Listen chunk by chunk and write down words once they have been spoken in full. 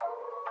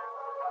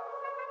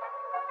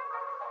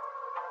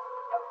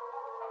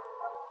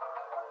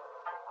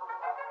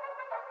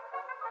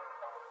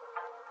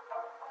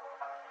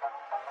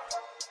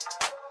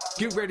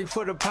Get ready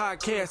for the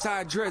podcast.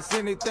 I address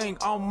anything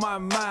on my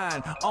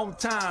mind. On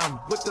time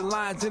with the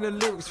lines and the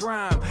lyrics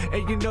rhyme.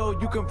 And you know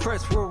you can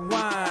press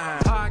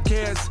rewind.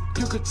 Podcast,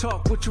 you can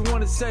talk what you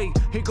want to say.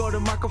 Here go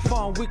the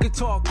microphone, we can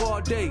talk all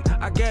day.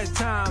 I got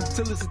time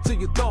to listen to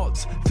your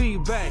thoughts.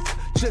 Feedback,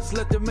 just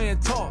let the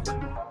man talk.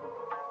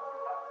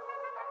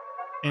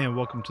 And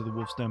welcome to the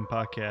Wolf's Den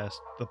Podcast,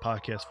 the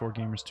podcast for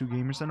gamers, to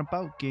gamers, and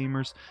about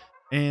gamers.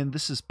 And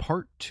this is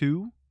part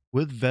 2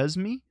 with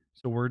Vesmi.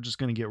 So we're just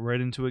going to get right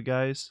into it,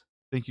 guys.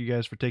 Thank you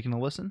guys for taking a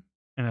listen,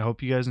 and I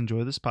hope you guys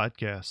enjoy this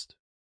podcast.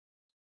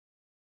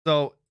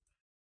 So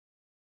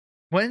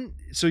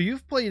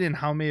you've played in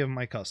how many of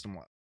my custom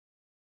levels?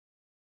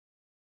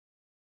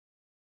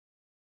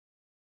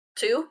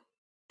 2,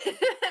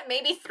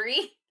 maybe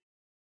 3.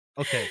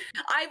 Okay.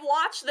 I've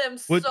watched them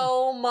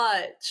so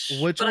much.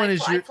 Which one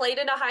is I played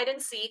in a hide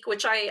and seek,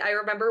 which I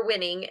remember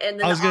winning, and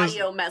then the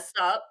audio messed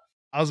up.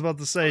 I was about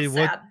to say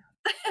sad.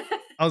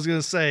 I was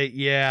gonna say,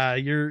 yeah,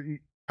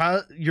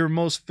 your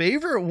most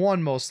favorite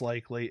one most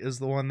likely is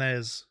the one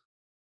that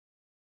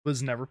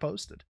was never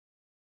posted.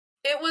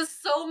 It was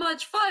so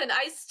much fun.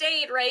 I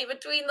stayed right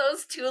between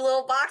those two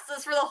little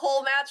boxes for the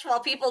whole match while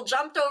people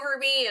jumped over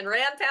me and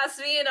ran past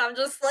me, and I'm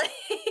just like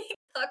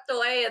tucked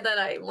away, and then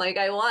I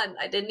won.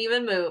 I didn't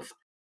even move.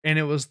 And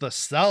it was the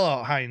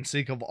sellout hide and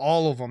seek of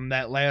all of them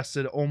that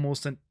lasted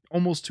almost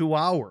 2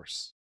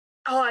 hours.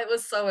 Oh, it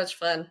was so much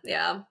fun.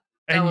 Yeah.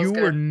 And you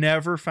were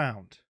never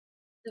found.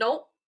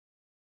 Nope.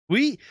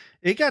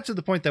 It got to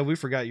the point that we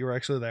forgot you were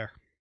actually there.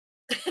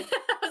 I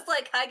was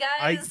like, hi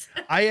guys.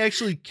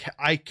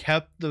 I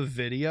kept the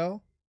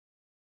video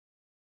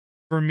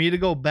for me to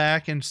go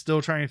back and still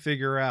try and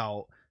figure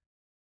out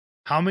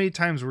how many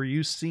times were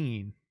you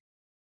seen.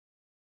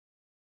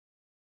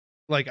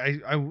 Like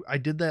I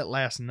did that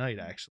last night,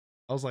 actually.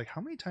 I was like,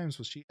 how many times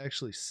was she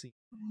actually seen?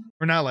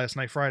 Or not last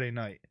night, Friday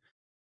night.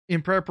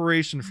 In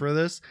preparation for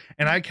this,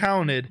 and I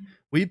counted,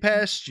 we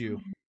passed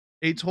you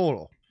 8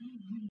 total.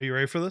 Are you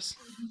ready for this?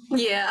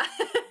 Yeah.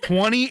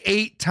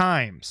 28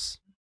 times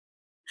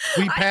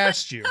we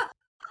passed you.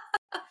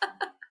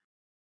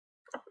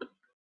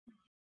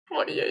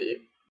 28.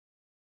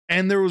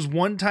 And there was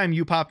one time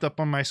you popped up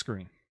on my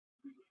screen.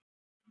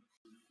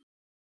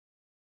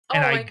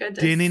 And my goodness.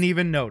 Didn't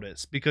even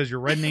notice because your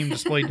red name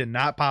display did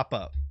not pop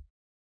up.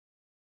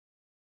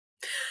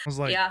 I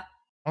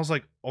was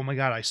like, oh my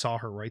God, I saw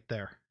her right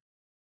there.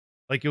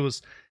 Like it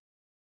was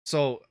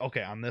so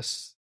okay on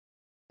this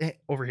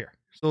over here.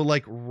 So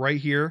like right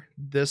here,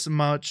 this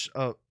much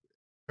of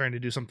trying to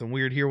do something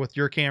weird here with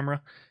your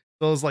camera.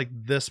 So it was like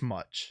this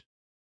much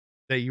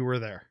that you were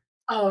there.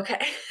 Oh,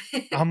 okay.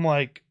 I'm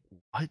like,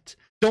 what?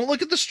 Don't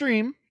look at the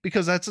stream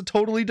because that's a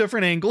totally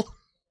different angle.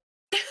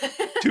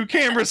 2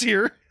 cameras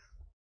here.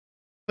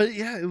 But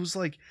yeah, it was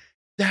like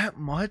that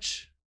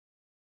much.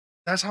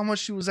 That's how much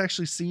she was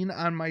actually seen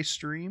on my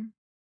stream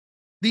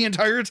the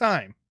entire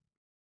time.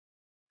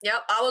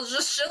 Yep, I was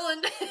just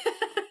chilling.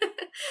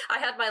 I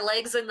had my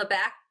legs in the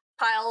back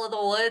pile of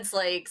the woods.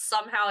 Like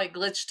somehow it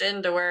glitched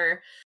into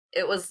where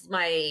it was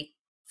my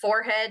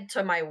forehead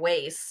to my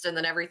waist, and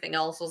then everything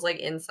else was like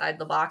inside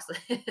the boxes.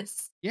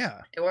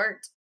 Yeah, it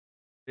worked.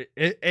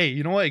 Hey,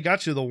 you know what? It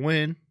got you the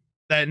win.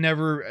 That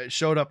never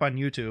showed up on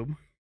YouTube.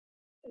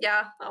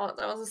 Yeah, that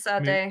was a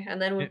sad day.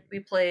 And then we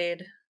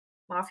played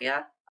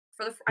Mafia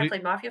I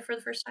played Mafia for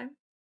the first time.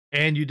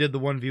 And you did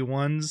the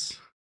 1v1s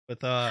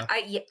with oh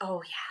yeah.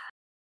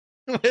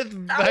 With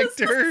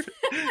Vector.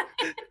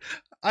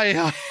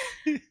 I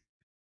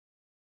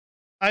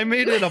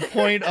made it a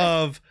point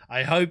of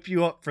I hype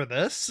you up for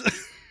this.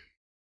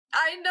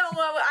 I know.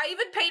 I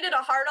even painted a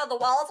heart on the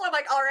wall. So I'm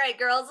like, all right,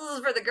 girls, this is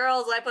for the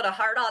girls. And I put a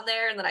heart on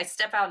there, and then I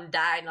step out and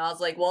die. And I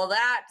was like, well,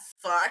 that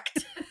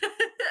sucked.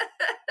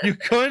 You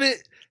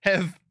couldn't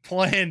have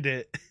planned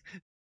it.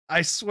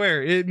 I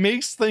swear, it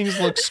makes things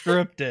look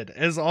scripted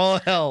as all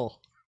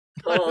hell.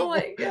 Oh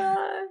my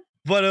God.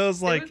 But it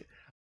was like,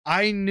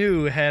 I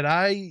knew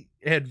had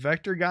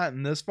Vector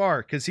gotten this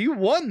far, because he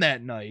won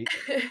that night.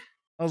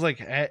 I was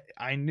like,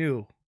 I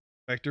knew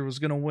Vector was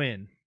going to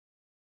win.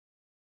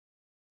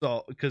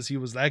 So, because he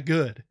was that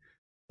good.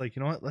 Like,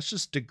 you know what? Let's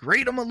just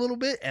degrade him a little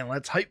bit and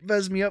let's hype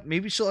Vesmi up.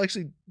 Maybe she'll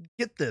actually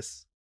get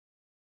this.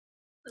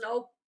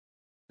 Nope.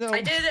 No.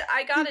 I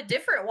got a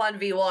different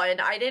 1v1.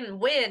 I didn't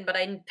win, but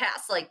I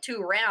passed like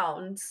 2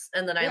 rounds,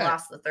 and then I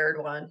lost the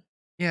 3rd one.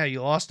 Yeah,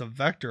 you lost a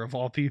Vector of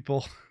all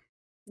people.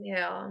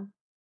 Yeah.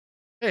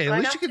 Hey, at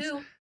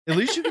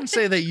least you can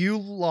say that you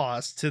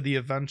lost to the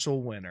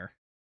eventual winner.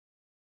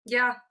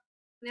 Yeah.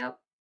 Yep.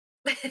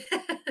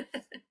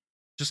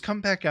 Just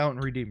come back out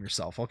and redeem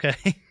yourself, okay?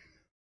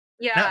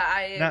 Yeah,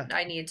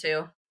 I need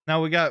to.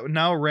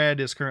 Now Rad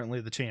is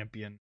currently the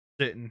champion.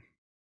 Sitting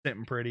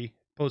pretty.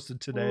 Posted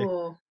today.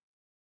 Ooh.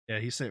 Yeah,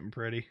 he's sitting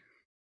pretty.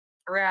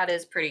 Rad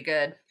is pretty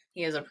good.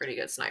 He is a pretty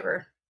good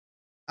sniper.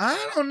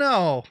 I don't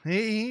know.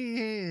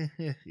 Yeah.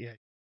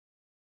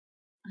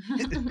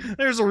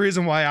 There's a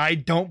reason why I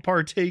don't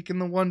partake in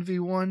the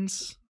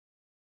 1v1s.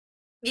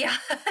 Yeah.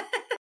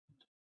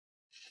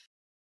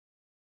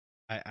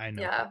 I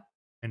know. Yeah.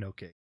 I know,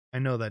 Kate. I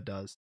know that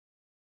does.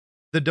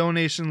 The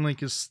donation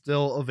link is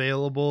still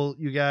available,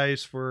 you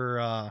guys,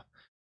 for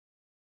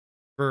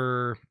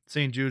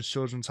St. Jude's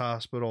Children's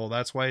Hospital.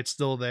 That's why it's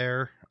still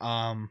there.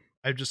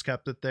 I've just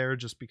kept it there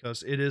just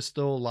because it is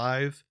still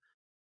live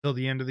till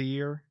the end of the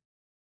year.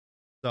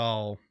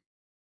 So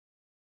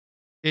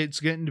it's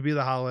getting to be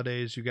the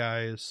holidays, you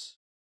guys.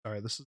 Sorry,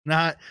 this is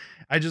not.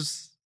 I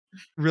just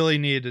really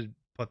need to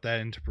put that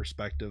into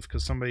perspective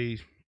because somebody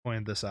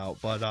pointed this out.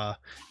 But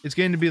it's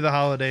getting to be the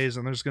holidays,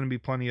 and there's going to be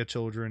plenty of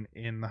children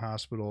in the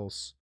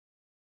hospitals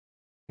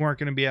who aren't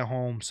going to be at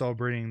home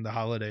celebrating the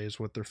holidays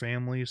with their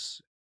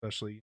families,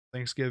 especially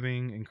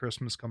Thanksgiving and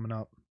Christmas coming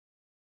up.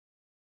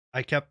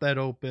 I kept that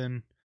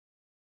open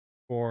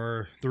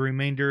for the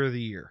remainder of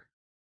the year.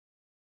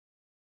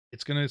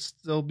 It's going to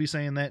still be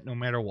saying that no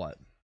matter what.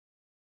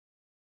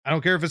 I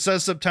don't care if it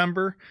says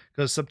September,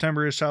 because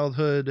September is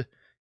Childhood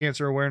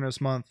Cancer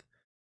Awareness Month,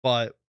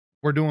 but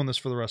we're doing this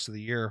for the rest of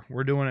the year.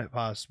 We're doing it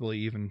possibly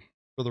even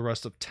for the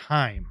rest of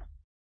time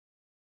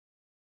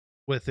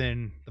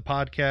within the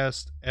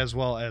podcast as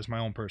well as my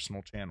own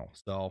personal channel.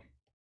 So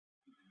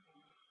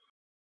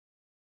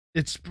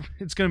it's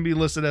going to be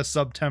listed as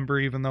September,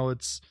 even though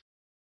it's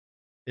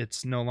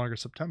no longer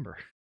September,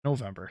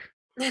 November.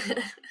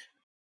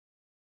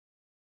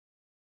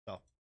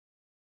 So,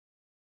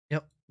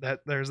 yep,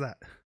 there's that.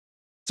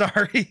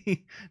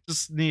 Sorry,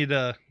 just need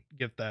to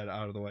get that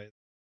out of the way.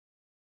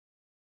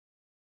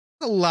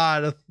 A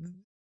lot of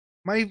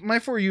my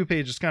For You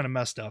page is kind of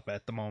messed up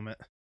at the moment.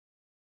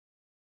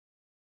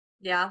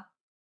 Yeah.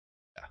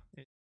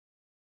 Yeah.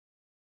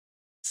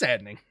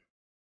 Saddening.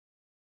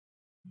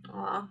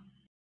 Aw.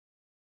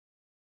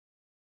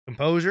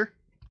 Composure.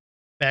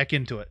 Back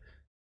into it.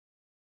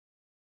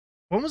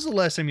 When was the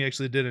last time you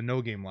actually did a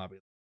no game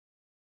lobby?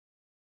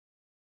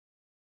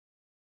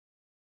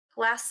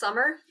 Last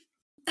summer.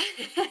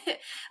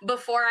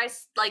 Before I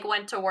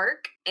went to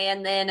work,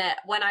 and then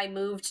when I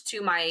moved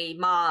to my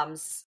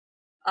mom's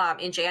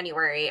in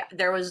January,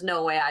 there was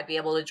no way I'd be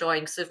able to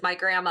join, because if my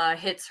grandma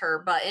hits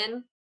her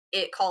button,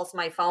 it calls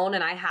my phone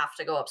and I have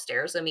to go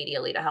upstairs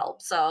immediately to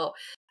help. So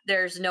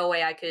there's no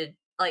way I could,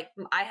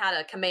 I had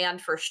a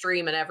command for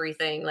stream and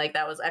everything,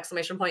 that was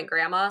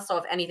 !grandma. So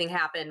if anything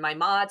happened, my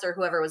mods or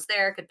whoever was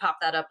there could pop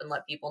that up and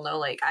let people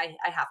know, I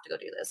have to go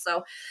do this.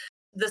 So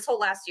this whole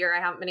last year, I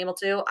haven't been able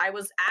to. I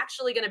was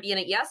actually going to be in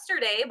it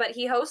yesterday, but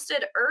he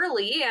hosted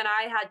early and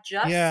I had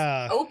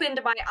just opened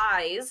my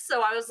eyes.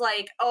 So I was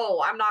like,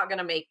 oh, I'm not going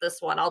to make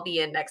this one. I'll be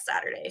in next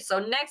Saturday. So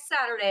next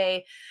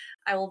Saturday,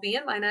 I will be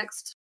in my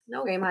next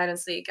No Game Hide and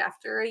Seek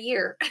after a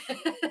year.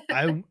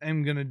 I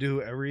am going to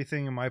do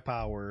everything in my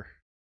power to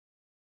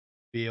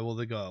be able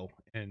to go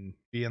and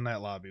be in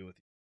that lobby with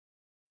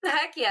you.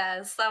 Heck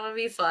yes, that would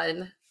be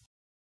fun.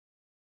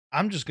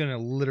 I'm just going to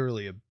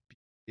literally abuse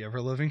the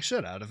ever-living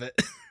shit out of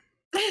it.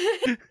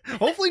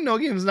 Hopefully No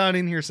Game's not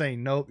in here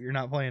saying, nope, you're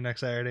not playing next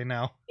Saturday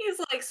now. He's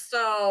like,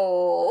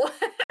 so...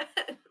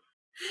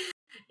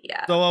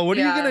 Yeah. So what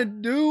are you going to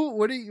do?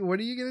 What are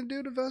you going to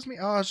do to Vesmi?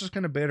 Oh, I was just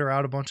going to bait her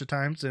out a bunch of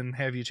times and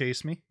have you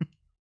chase me.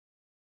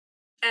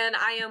 And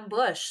I am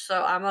bush,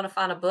 so I'm going to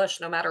find a bush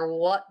no matter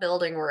what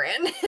building we're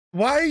in.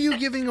 Why are you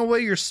giving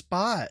away your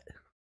spot?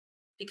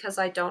 Because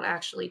I don't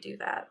actually do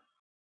that.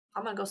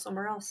 I'm going to go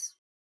somewhere else.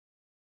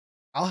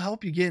 I'll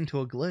help you get into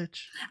a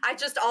glitch. I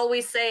just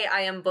always say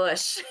I am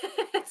bush.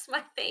 It's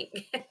my thing.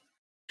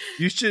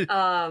 You should.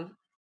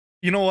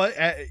 You know what?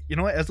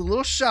 As a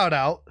little shout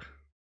out,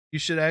 you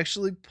should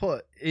actually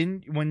put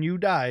in, when you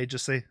die,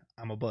 just say,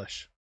 I'm a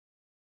bush.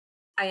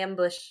 I am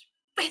bush.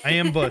 I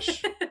am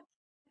bush.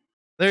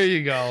 There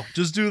you go.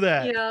 Just do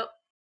that.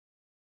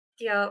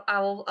 Yep.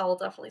 I will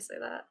definitely say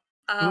that.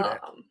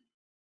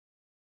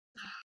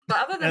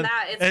 But other than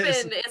that,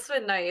 it's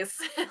been nice,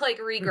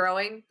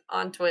 regrowing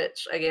on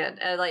Twitch again,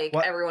 and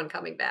everyone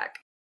coming back.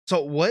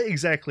 So what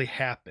exactly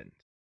happened?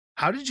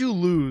 How did you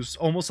lose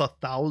almost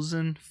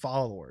 1,000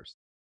 followers?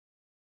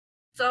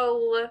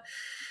 So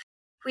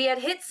we had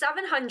hit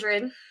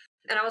 700, and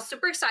I was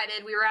super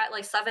excited. We were at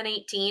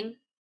 718,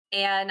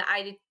 and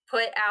I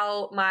put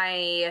out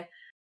my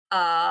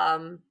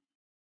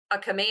a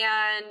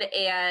command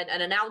and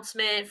an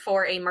announcement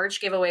for a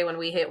merch giveaway when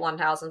we hit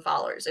 1,000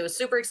 followers. It was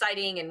super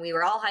exciting, and we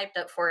were all hyped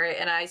up for it.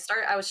 And I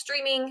was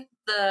streaming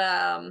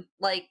the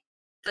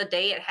the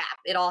day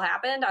it all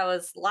happened. I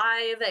was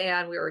live,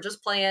 and we were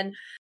just playing.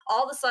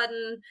 All of a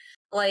sudden,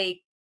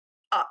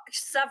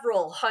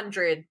 several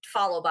hundred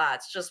follow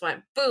bots just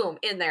went boom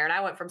in there, and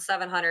I went from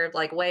 700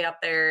 way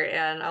up there,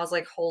 and I was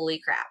like, holy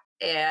crap.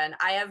 And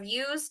I have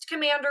used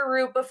Commander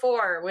Root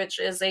before, which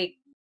is I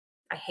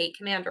hate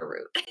Commander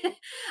Root.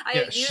 I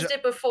had used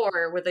it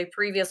before with a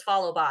previous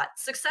follow bot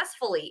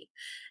successfully.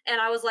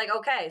 And I was like,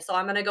 okay, so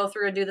I'm going to go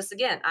through and do this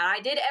again. And I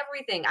did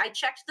everything. I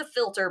checked the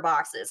filter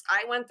boxes.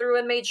 I went through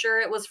and made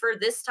sure it was for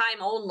this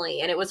time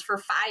only. And it was for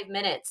 5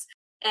 minutes.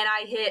 And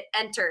I hit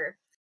enter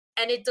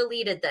and it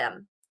deleted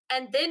them.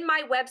 And then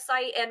my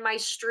website and my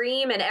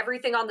stream and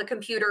everything on the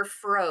computer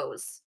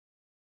froze.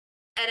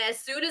 And as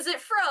soon as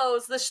it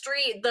froze,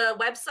 the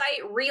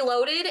website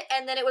reloaded.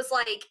 And then it was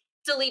like,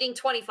 deleting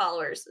 20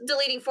 followers,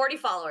 deleting 40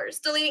 followers,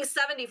 deleting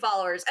 70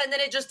 followers, and then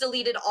it just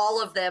deleted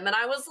all of them. And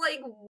I was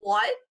like,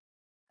 what?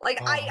 Like,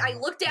 Oh I my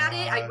looked at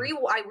it, I God.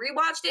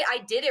 rewatched it, I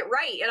did it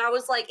right, and I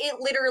was like, it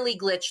literally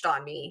glitched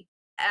on me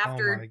Oh my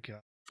after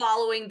God.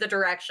 following the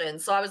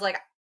directions. So I was like,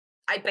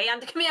 I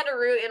banned Commander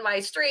Root in my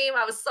stream.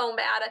 I was so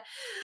mad.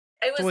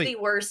 It So was wait,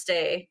 the worst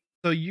day.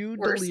 so you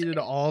Worst deleted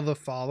day. all the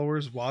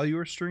followers while you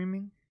were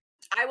streaming?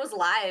 I was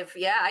live.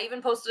 Yeah, I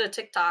even posted a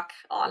TikTok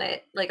on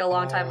it like a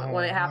long time when Oh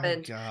it my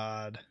happened.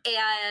 God.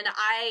 And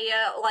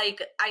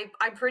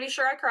I'm pretty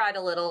sure I cried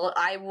a little.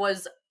 I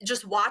was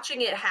just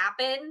watching it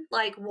happen,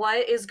 like,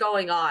 what is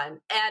going on?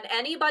 And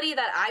anybody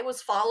that I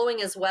was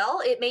following as well,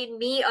 it made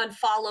me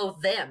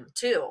unfollow them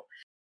too.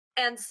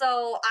 And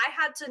so I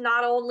had to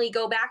not only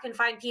go back and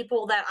find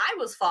people that I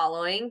was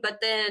following, but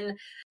then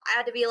I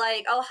had to be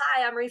like, oh,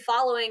 hi, I'm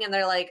refollowing. And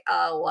they're like,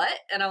 what?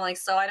 And I'm like,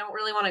 so I don't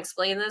really want to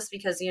explain this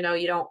because, you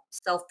don't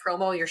self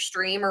promo your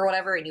stream or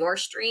whatever in your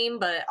stream,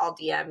 but I'll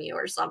DM you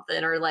or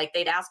something. Or like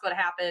they'd ask what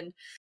happened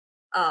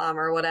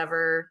or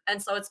whatever.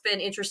 And so it's been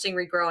interesting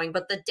regrowing.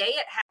 But the day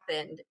it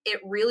happened, it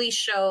really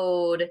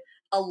showed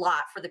a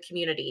lot for the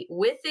community.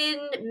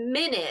 Within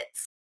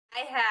minutes,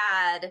 I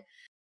had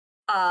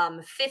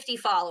 50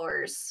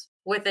 followers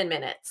within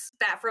minutes,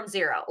 that from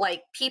zero.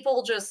 Like,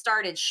 people just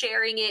started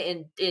sharing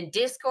it in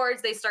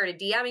discords. They started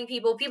DMing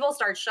people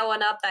started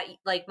showing up that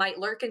like might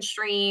lurk and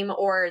stream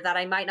or that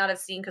I might not have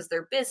seen because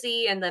they're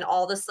busy, and then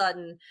all of a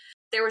sudden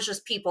there was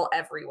just people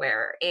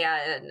everywhere,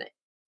 and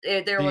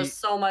there was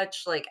so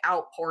much like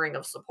outpouring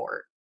of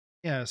support.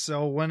 Yeah,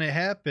 so when it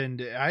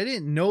happened, I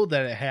didn't know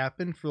that it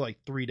happened for like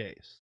 3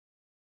 days.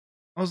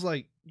 I was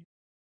like,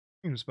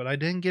 but I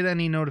didn't get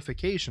any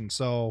notification.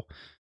 So,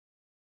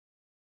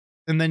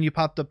 and then you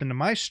popped up into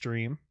my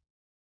stream,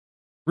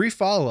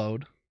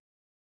 refollowed.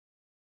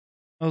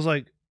 I was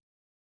like,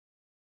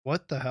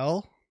 what the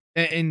hell?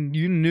 And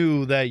you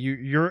knew that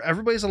you're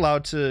everybody's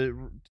allowed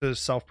to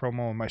self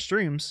promo on my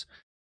streams.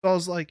 So I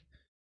was like,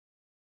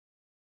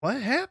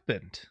 what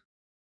happened?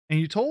 And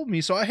you told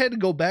me, so I had to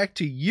go back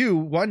to you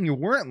when you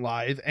weren't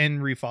live and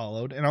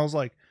refollowed. And I was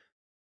like,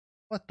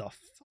 what the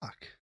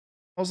fuck?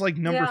 I was like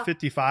number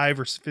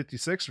 55 or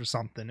 56 or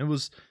something.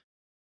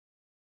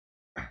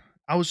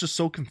 I was just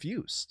so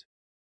confused.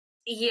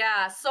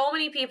 Yeah, so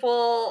many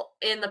people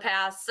in the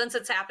past, since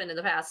it's happened in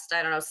the past,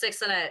 I don't know,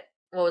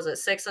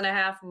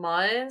 6.5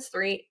 months,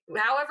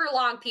 however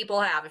long people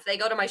have, if they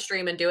go to my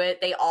stream and do it,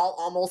 they all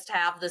almost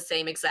have the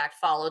same exact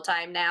follow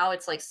time now.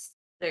 It's like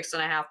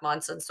 6.5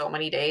 months and so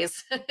many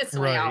days,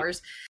 so many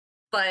hours.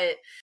 But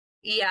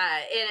yeah,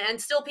 and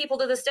still people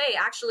to this day.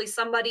 Actually,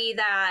 somebody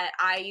that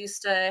I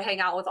used to hang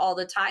out with all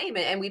the time,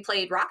 and we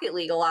played Rocket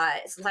League a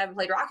lot. Since I haven't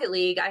played Rocket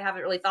League, I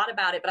haven't really thought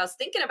about it, but I was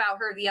thinking about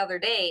her the other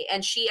day,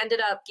 and she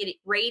ended up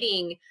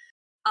rating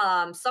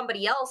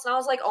somebody else, and I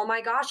was like, oh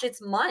my gosh,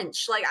 it's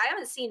Munch. Like, I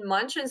haven't seen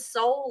Munch in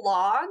so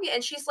long,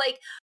 and she's like,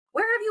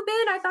 where have you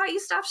been? I thought you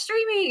stopped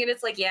streaming. And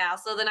it's like, yeah.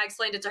 So then I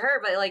explained it to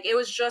her, but like, it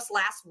was just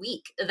last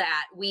week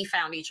that we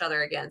found each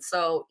other again.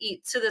 So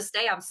to this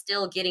day, I'm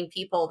still getting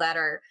people that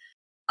are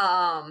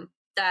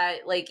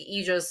that like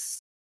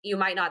you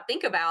might not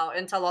think about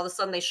until all of a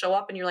sudden they show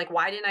up and you're like,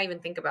 why didn't I even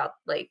think about,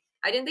 like,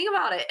 I didn't think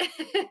about it.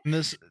 And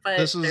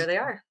There they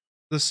are.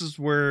 This is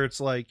where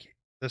it's like,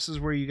 this is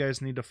where you guys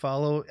need to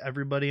follow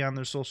everybody on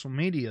their social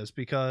medias,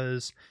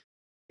 because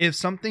if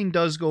something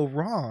does go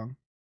wrong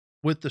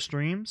with the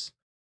streams,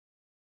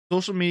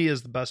 social media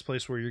is the best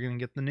place where you're going to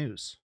get the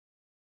news,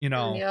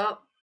 Yep.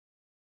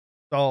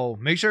 So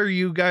make sure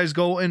you guys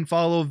go and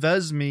follow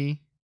Vesmi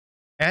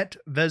at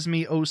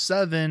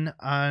Vesmi07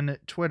 on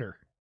Twitter.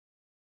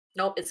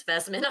 Nope, it's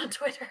Vesmin on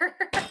Twitter.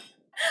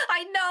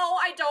 I know,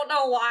 I don't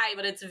know why,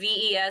 but it's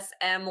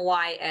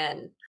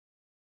VESMYN.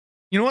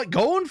 You know what?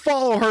 Go and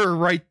follow her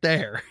right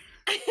there.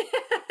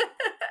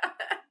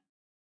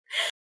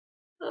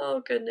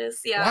 Oh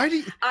goodness, yeah. Why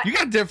do you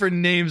got different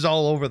names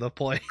all over the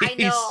place? I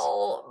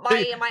know.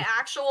 My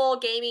actual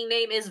gaming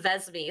name is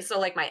Vesmi. So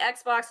like my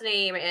Xbox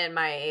name and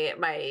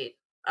my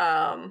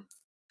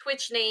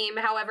Twitch name,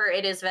 however,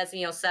 it is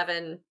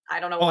Vesmi07. I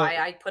don't know why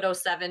I put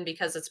 07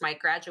 because it's my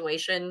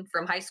graduation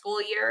from high school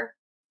year,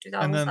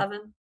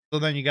 2007. So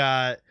then you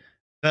got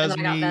Vesmi, and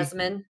then I got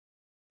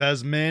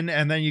Vesmin,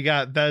 and then you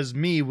got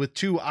Vesmi with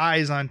 2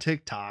 eyes on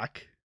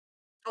TikTok.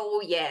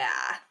 Oh yeah.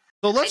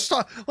 So let's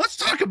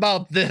talk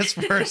about this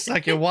for a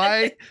second.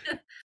 Why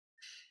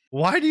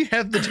do you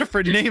have the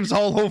different names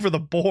all over the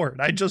board?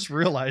 I just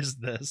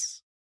realized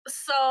this.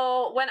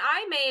 So when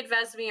I made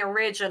Vesmi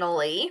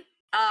originally,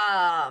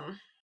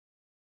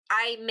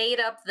 I made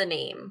up the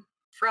name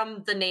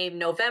from the name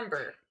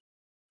November.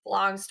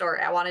 Long story.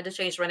 I wanted to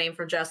change my name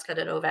from Jessica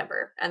to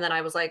November. And then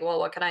I was like, well,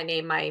 what can I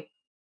name my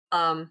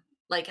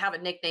like have a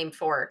nickname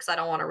for, because I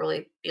don't want to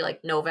really be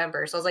like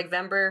November. So I was like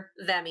Vember,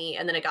 Vemi,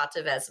 and then it got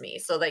to Vesmi.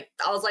 So like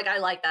I was like, I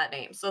like that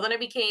name. So then it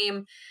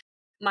became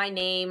my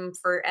name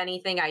for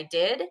anything I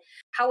did.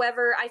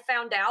 However, I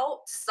found out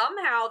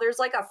somehow there's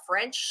like a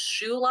French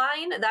shoe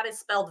line that is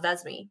spelled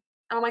Vesmi.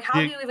 And I'm like, how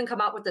do you even come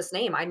up with this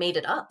name? I made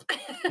it up.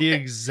 The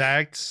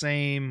exact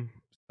same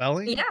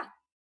spelling? Yeah.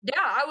 Yeah,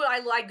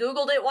 I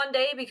Googled it one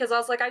day because I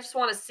was like, I just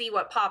want to see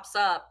what pops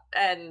up.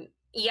 And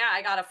yeah,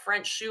 I got a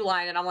French shoe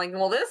line and I'm like,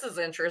 well, this is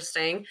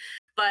interesting.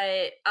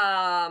 But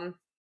when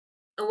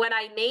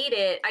I made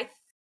it,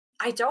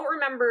 I don't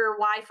remember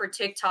why for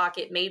TikTok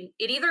it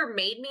either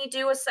made me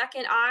do a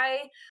second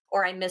eye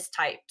or I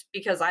mistyped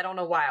because I don't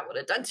know why I would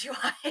have done two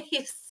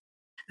eyes.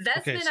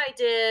 Okay, Vesmin I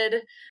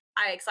did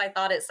because I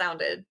thought it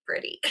sounded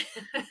pretty.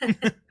 I'm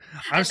And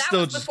that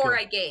still was just before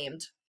going. I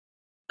gamed.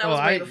 That Oh, was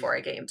way before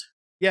I gamed.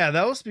 Yeah,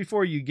 that was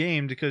before you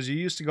gamed because you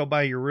used to go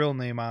by your real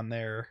name on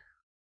there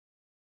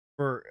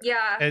for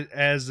Yeah.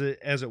 as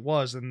it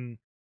was, and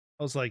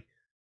I was like,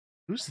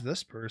 who's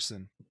this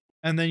person?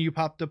 And then you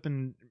popped up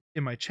in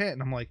my chat,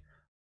 and I'm like,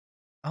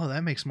 oh,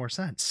 that makes more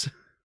sense.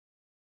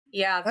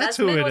 Yeah, That's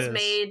who Vesmin it was is.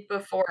 made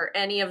before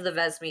any of the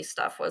Vesmi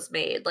stuff was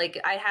made. Like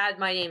I had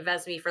my name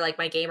Vesmi for like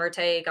my gamer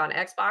tag on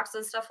Xbox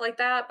and stuff like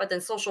that, but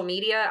then social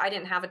media, I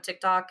didn't have a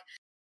TikTok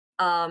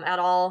at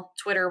all.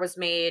 Twitter was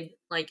made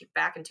like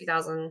back in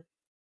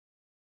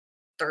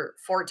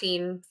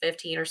 2014,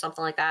 15 or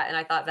something like that, and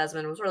I thought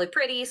Vesmin was really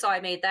pretty, so I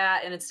made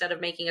that, and instead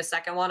of making a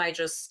second one, I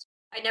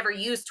never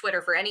used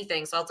Twitter for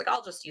anything, so I was like,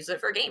 I'll just use it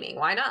for gaming.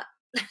 Why not?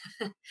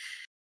 And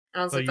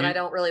I was So like, but I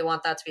don't really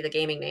want that to be the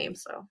gaming name,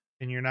 so.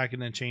 And you're not going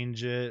to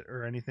change it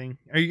or anything?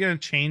 Are you going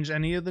to change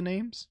any of the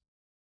names?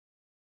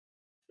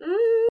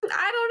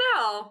 I don't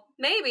know.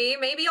 Maybe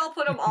I'll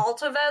put them all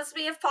to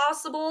Vesmi if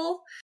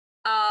possible.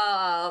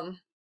 Because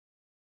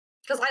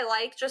I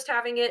like just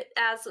having it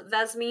as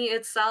Vesmi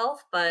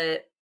itself,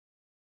 but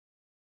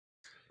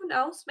who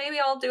knows? Maybe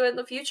I'll do it in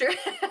the future.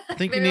 I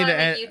think Maybe you need when to I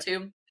add, make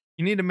YouTube.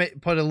 you need to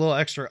put a little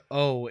extra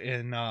O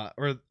in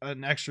or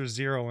an extra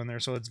 0 in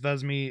there, so it's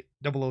Vesmi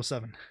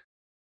 007.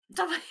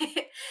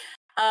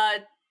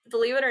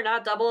 Believe it or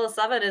not,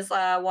 007 is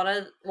one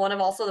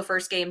of also the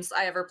first games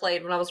I ever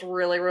played when I was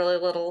really, really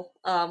little.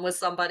 With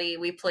somebody,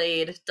 we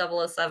played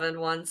 007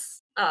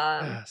 once.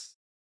 Yes.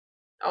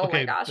 Oh Okay,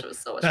 my gosh, it was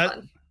so much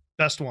fun.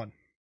 Best one.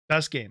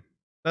 Best game.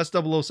 Best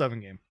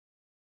 007 game.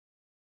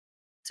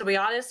 To be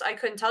honest, I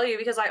couldn't tell you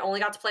because I only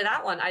got to play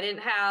that one. I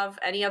didn't have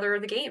any other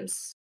of the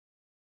games.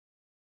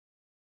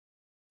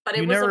 But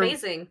it was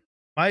amazing.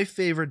 My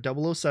favorite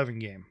 007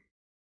 game,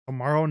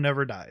 Tomorrow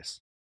Never Dies.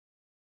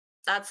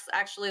 That's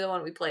actually the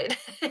one we played.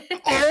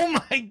 Oh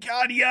my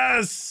god,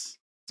 yes!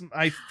 It's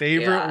my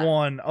favorite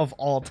one of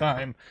all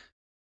time.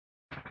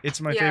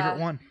 It's my favorite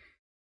one.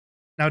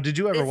 Now, did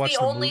you ever watch the movies? It's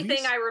the only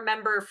thing I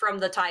remember from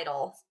the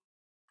title.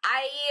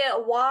 I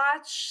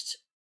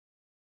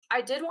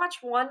did watch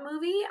one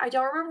movie. I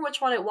don't remember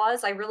which one it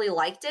was. I really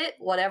liked it,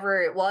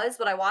 whatever it was,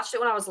 but I watched it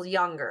when I was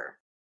younger.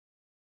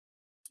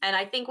 And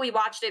I think we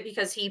watched it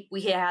because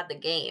we had the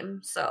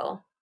game,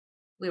 so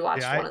we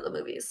watched one of the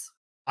movies.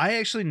 I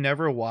actually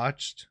never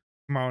watched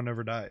Tomorrow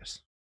Never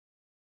Dies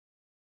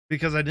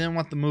because I didn't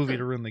want the movie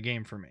to ruin the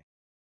game for me.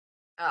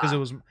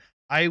 Because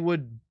I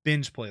would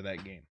binge play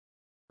that game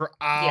for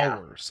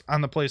hours on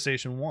the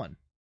PlayStation 1.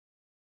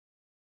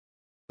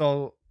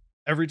 So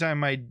every time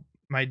my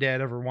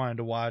dad ever wanted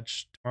to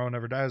watch Tomorrow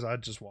Never Dies,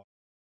 I'd just watch.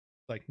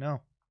 Like,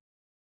 no.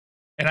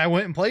 And I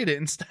went and played it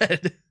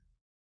instead.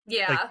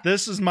 Yeah. Like,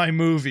 this is my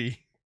movie.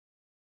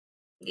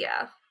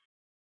 Yeah.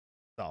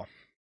 So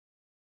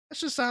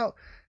that's just how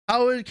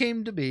it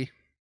came to be.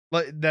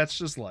 Like, that's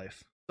just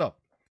life. So,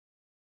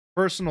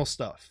 personal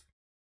stuff.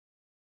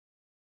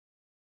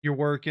 You're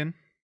working.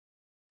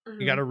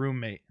 You got a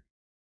roommate.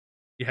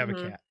 You have a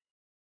cat.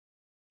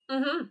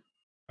 Mm-hmm.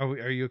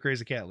 Are you a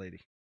crazy cat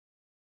lady?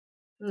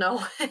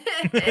 No. Damn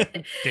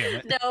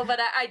it. No, but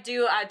I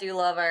do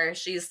love her.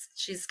 She's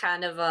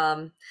kind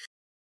of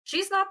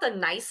she's not the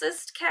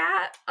nicest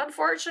cat,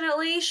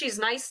 unfortunately. She's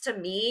nice to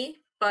me,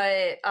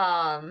 but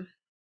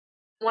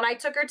when I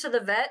took her to the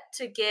vet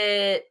to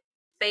get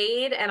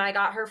spayed and I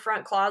got her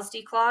front claws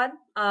declawed,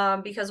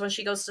 because when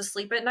she goes to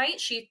sleep at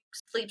night, she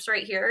sleeps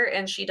right here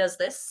and she does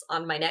this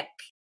on my neck.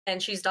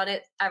 And she's done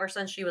it ever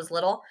since she was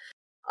little.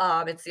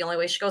 It's the only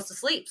way she goes to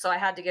sleep. So I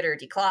had to get her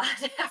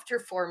declawed after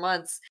 4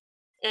 months.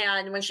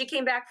 And when she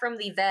came back from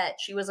the vet,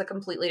 she was a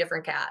completely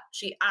different cat.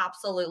 She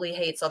absolutely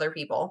hates other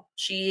people.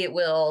 She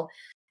will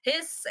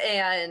hiss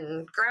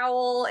and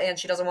growl and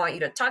she doesn't want you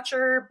to touch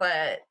her,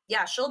 but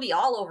yeah, she'll be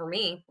all over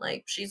me.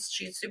 Like she's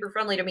super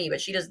friendly to me,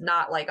 but she does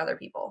not like other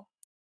people.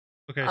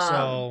 Okay,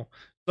 so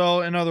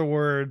in other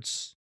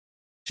words,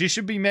 she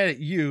should be mad at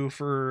you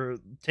for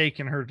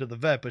taking her to the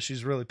vet, but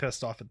she's really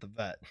pissed off at the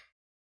vet.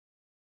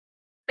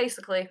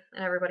 Basically,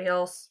 and everybody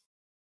else.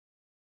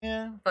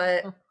 Yeah.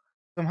 But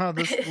somehow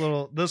this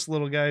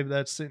little guy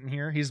that's sitting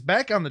here, he's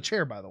back on the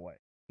chair, by the way.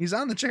 He's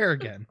on the chair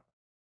again.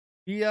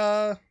 He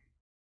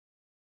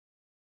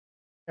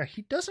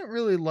he doesn't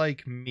really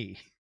like me,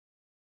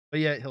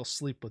 but yet he'll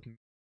sleep with me.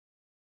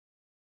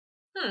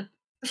 Kind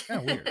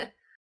of weird.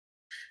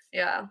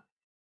 Yeah.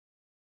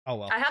 Oh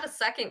well. I had a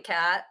second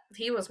cat.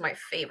 He was my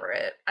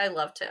favorite. I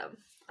loved him.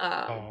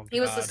 He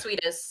was the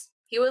sweetest.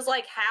 He was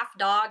like half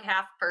dog,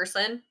 half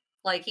person.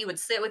 Like he would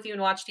sit with you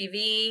and watch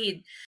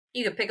TV.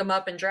 You could pick him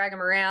up and drag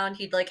him around.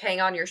 He'd like hang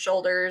on your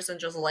shoulders and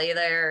just lay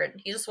there.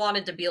 And he just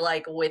wanted to be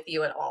like with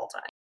you at all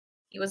times.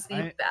 He was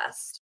the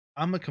best.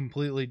 I'm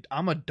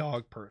a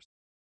dog person.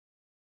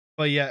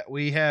 But yeah,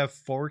 we have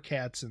 4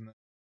 cats in the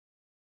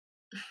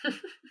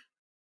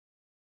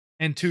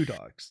and 2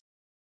 dogs.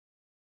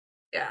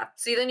 Yeah.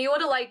 See, then you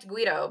would have liked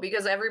Guido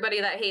because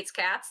everybody that hates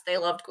cats, they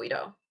loved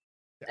Guido.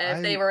 And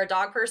if they were a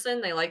dog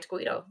person, they liked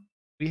Guido.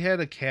 We had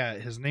a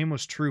cat. His name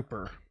was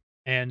Trooper.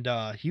 And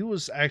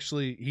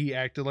he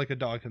acted like a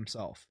dog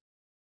himself.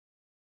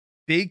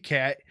 Big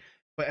cat.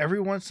 But every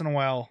once in a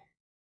while,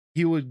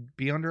 he would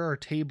be under our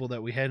table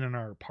that we had in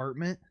our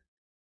apartment.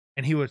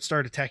 And he would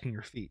start attacking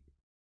your feet.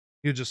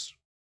 He would just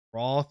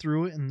crawl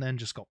through it and then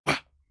just go. Bah!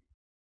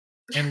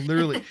 And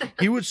literally,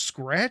 he would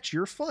scratch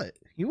your foot.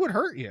 He would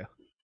hurt you.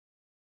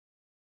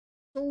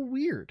 So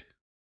weird.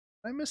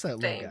 I miss that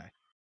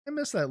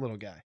little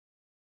guy.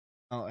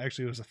 Oh,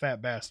 actually, it was a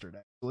fat bastard,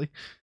 actually.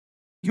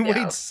 He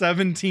weighed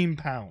 17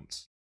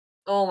 pounds.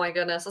 Oh my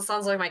goodness. That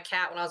sounds like my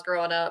cat when I was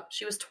growing up.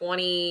 She was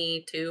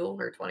 22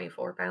 or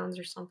 24 pounds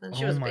or something.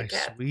 She was a big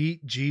cat. Oh my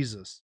sweet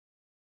Jesus.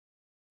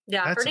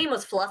 Yeah, her name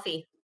was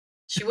Fluffy.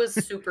 She was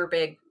super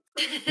big.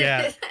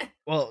 Yeah.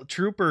 Well,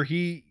 Trooper,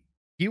 he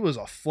was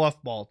a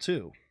fluff ball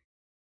too.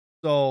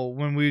 So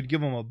when we'd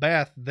give him a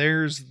bath,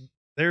 there's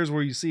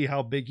where you see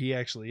how big he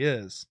actually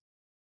is.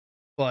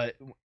 But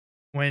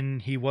when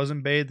he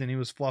wasn't bathed and he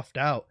was fluffed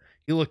out,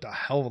 he looked a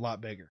hell of a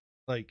lot bigger.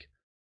 Like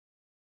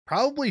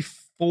probably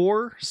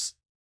four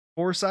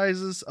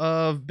sizes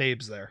of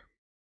babes there.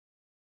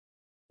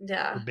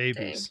 Yeah. Or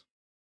babies. Dang.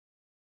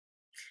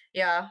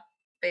 Yeah.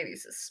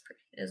 Babies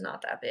is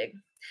not that big.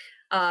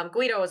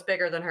 Guido was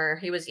bigger than her.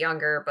 He was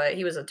younger, but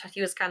he was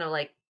kind of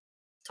like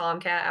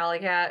Tomcat, Alley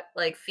Cat,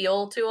 like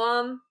feel to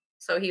him.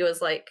 So he was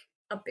like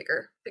a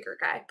bigger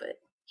guy, but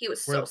he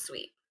was so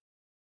sweet.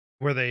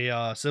 Were they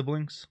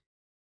siblings?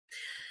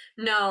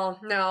 No,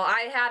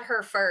 I had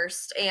her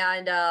first,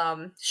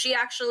 and she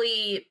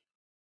actually,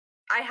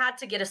 I had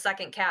to get a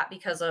second cat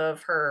because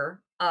of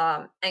her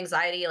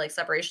anxiety, like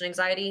separation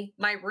anxiety.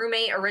 My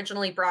roommate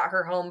originally brought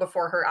her home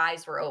before her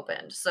eyes were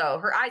opened. So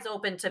her eyes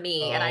opened to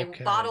me, and I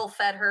bottle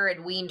fed her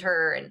and weaned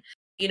her, and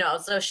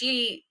so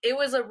it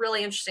was a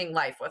really interesting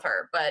life with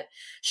her, but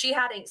she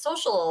had a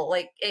social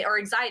or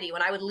anxiety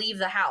when I would leave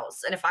the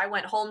house. And if I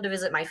went home to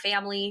visit my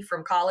family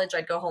from college,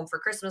 I'd go home for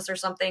Christmas or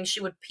something.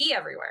 She would pee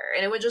everywhere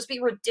and it would just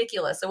be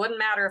ridiculous. It wouldn't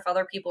matter if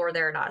other people were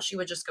there or not. She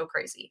would just go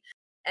crazy.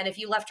 And if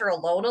you left her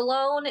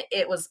alone,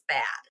 it was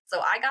bad. So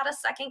I got a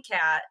second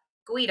cat,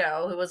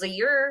 Guido, who was a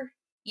year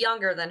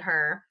younger than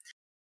her.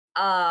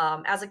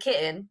 As a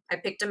kitten, I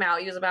picked him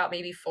out. He was about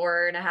maybe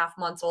 4.5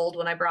 months old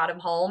when I brought him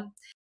home.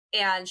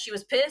 And she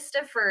was pissed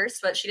at first,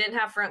 but she didn't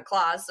have front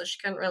claws, so she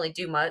couldn't really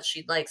do much.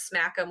 She'd like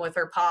smack him with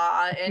her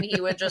paw, and he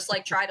would just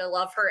like try to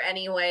love her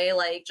anyway,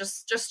 like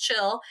just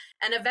chill.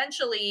 And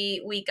eventually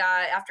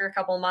after a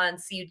couple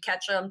months, you'd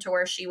catch him to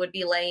where she would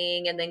be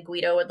laying, and then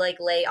Guido would like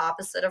lay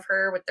opposite of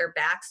her with their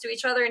backs to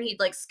each other, and he'd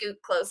like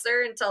scoot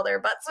closer until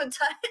their butts would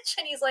touch.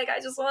 And he's like, I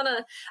just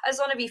wanna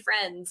be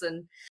friends.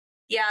 And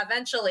yeah,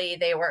 eventually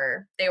they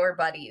were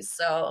buddies.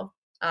 So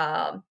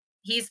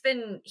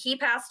he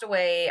passed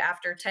away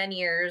after 10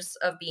 years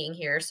of being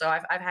here. So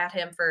I've had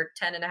him for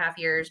 10 and a half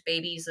years.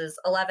 Babies is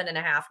 11 and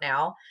a half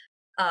now.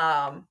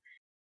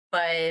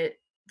 But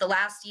the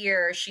last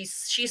year she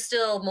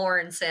still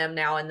mourns him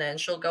now and then.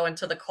 She'll go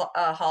into the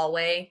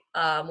hallway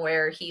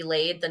where he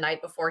laid the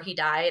night before he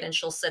died, and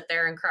she'll sit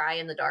there and cry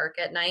in the dark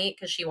at night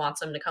because she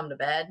wants him to come to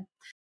bed.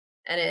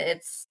 And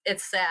it's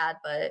sad,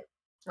 but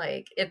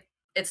like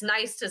it's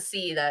nice to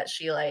see that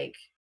she like,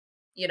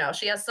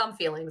 she has some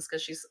feelings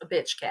because she's a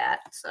bitch cat.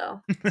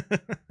 So,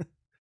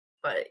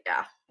 but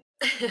yeah,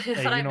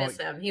 but I miss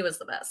him. He was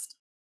the best.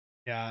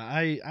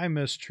 Yeah, I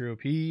miss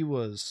Troop. He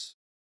was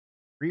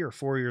 3 or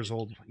 4 years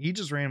old. He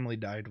just randomly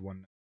died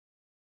one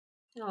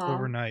night.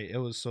 Overnight. It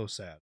was so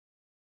sad.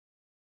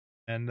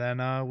 And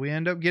then we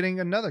end up getting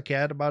another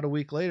cat about a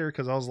week later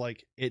because I was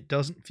like, it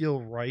doesn't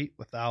feel right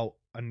without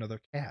another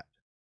cat.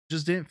 It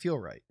just didn't feel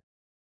right.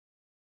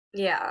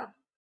 Yeah.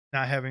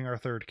 Not having our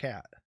third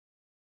cat.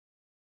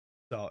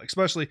 So,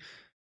 especially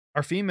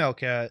our female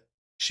cat,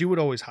 she would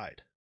always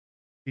hide.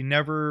 She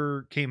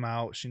never came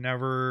out.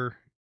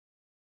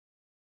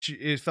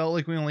 It felt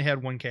like we only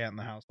had one cat in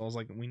the house. I was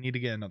like, we need to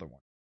get another one.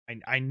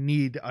 I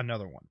need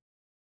another one.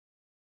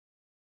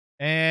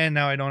 And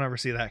now I don't ever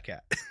see that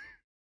cat.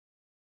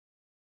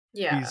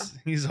 Yeah.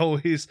 He's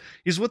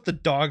with the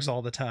dogs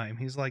all the time.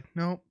 He's like,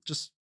 nope,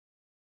 just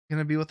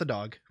gonna be with the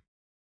dog.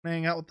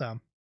 Hang out with them.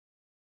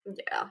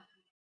 Yeah.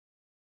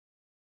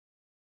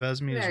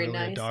 Vesmi is really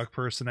a dog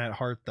person at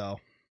heart, though.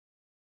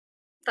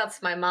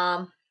 That's my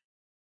mom.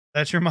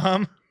 That's your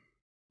mom?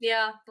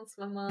 Yeah, that's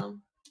my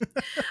mom.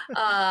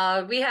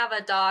 We have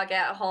a dog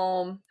at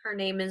home. Her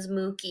name is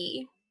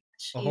Mookie.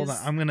 Well, hold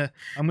on.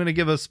 I'm gonna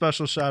give a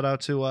special shout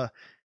out to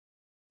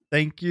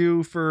thank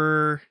you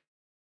for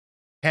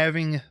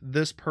having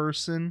this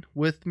person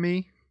with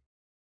me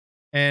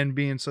and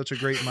being such a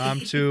great mom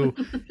to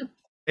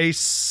a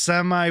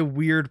semi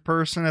weird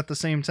person at the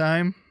same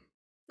time.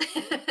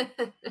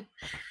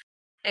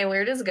 Hey,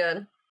 weird is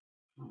good.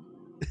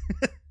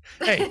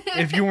 Hey,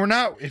 if you're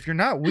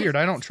not weird,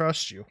 I don't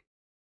trust you.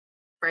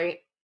 Right.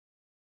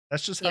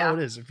 That's just how it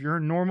is. If you're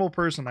a normal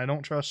person, I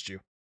don't trust you.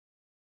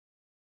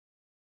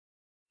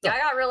 Yeah, I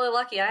got really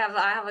lucky. I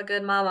have a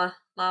good mom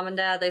and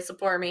dad. They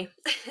support me.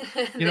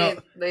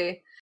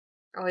 They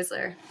are always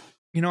there.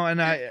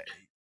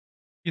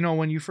 And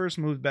when you first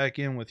moved back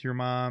in with your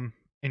mom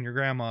and your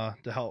grandma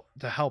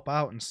to help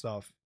out and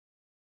stuff,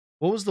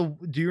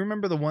 do you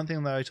remember the one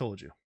thing that I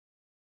told you?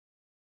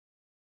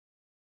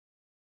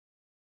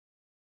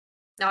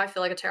 Now I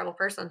feel like a terrible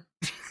person.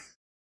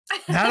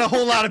 Not a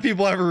whole lot of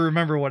people ever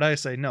remember what I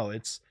say. No,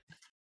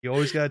 you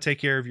always got to take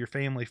care of your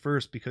family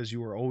first because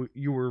you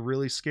were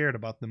really scared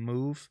about the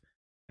move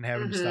and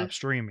having to stop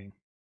streaming.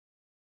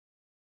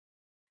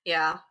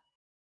 Yeah.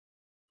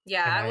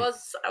 Yeah, I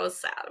was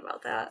sad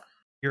about that.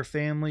 Your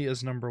family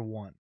is number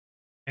one.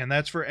 And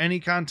that's for any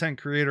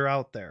content creator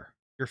out there.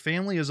 Your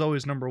family is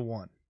always number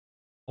one.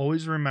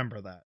 Always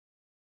remember that.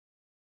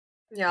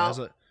 Yeah.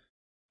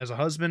 As a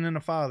husband and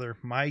a father,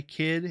 my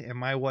kid and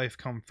my wife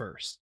come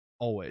first.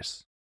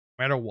 Always.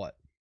 No matter what.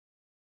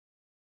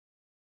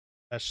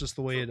 That's just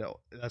the way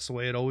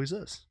it always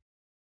is.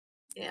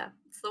 Yeah,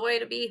 it's the way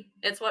to be.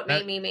 It's what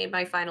made me make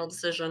my final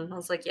decision. I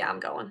was like, yeah, I'm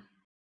going.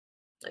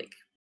 Like,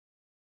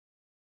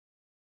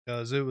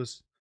 because it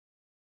was,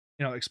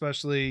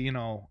 especially,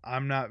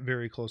 I'm not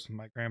very close with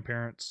my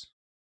grandparents,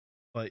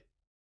 but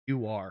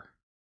you are.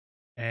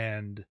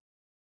 And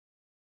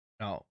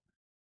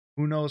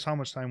who knows how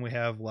much time we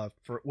have left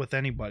with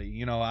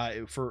anybody.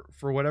 For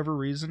whatever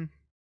reason,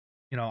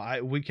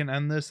 we can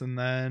end this and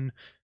then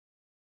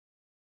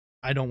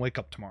I don't wake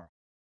up tomorrow.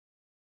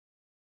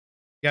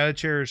 You gotta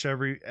cherish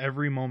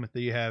every moment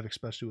that you have,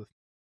 especially with.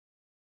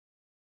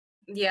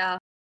 Yeah.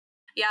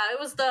 It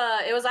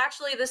was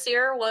actually, this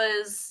year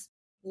was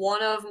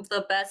one of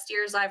the best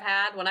years I've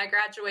had. When I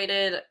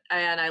graduated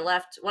and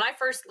when I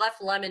first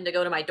left Lemon to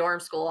go to my dorm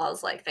school, I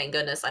was like, thank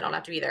goodness I don't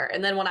have to be there.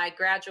 And then when I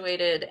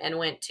graduated and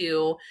went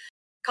to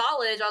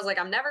college, I was like,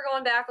 I'm never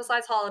going back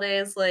besides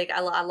holidays. Like, I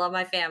love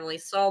my family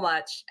so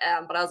much.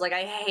 But I was like,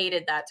 I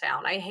hated that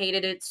town. I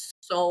hated it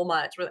so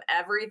much with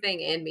everything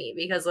in me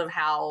because of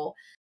how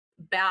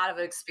bad of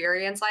an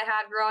experience I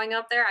had growing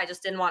up there. I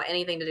just didn't want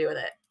anything to do with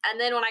it. And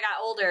then when I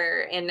got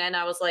older, and then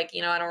I was like,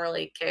 I don't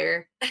really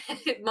care.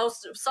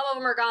 Some of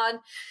them are gone,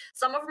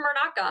 some of them are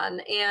not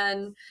gone,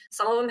 and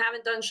some of them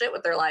haven't done shit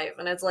with their life.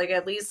 And it's like,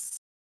 at least,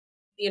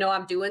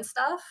 I'm doing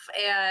stuff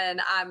and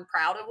I'm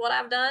proud of what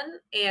I've done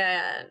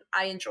and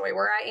I enjoy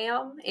where I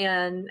am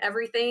and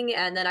everything.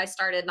 And then I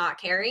started not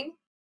caring.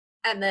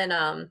 And then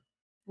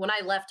when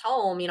I left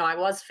home, I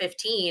was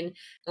 15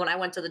 when I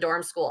went to the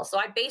dorm school. So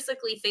I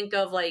basically think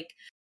of like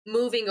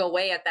moving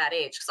away at that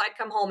age, because I'd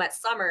come home at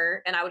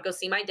summer and I would go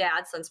see my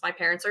dad. Since my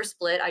parents are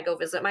split, I'd go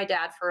visit my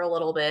dad for a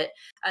little bit,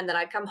 and then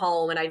I'd come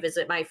home and I'd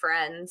visit my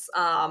friends.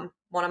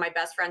 One of my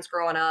best friends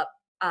growing up,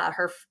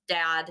 her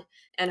dad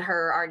and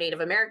her are Native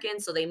American,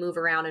 so they move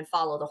around and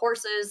follow the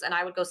horses, and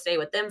I would go stay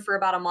with them for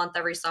about a month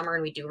every summer,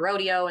 and we do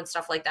rodeo and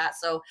stuff like that.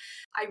 So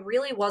I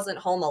really wasn't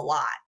home a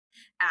lot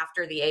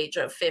after the age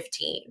of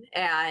 15.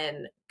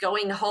 And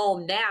going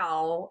home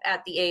now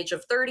at the age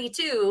of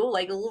 32,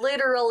 like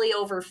literally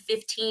over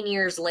 15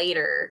 years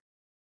later,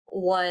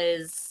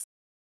 was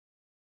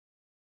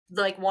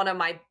like one of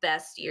my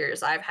best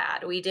years I've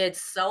had. We did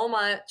so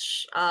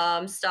much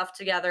stuff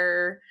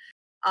together,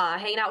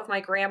 hanging out with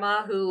my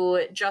grandma,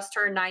 who just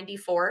turned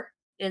 94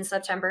 in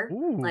September.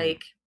 Ooh.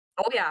 Like,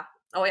 oh yeah,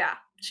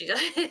 she's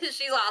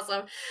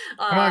awesome.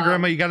 Come on,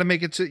 Grandma, you got to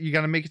make it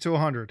to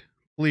 100.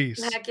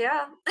 Please. Heck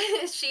yeah.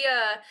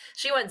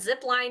 She went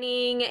zip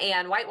lining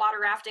and whitewater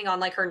rafting on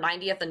like her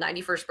 90th and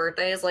 91st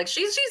birthdays. Like,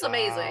 she's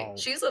amazing. Wow.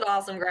 She's an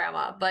awesome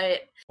grandma.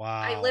 But wow.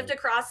 I lived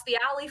across the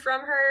alley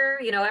from her,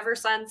 ever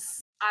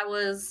since I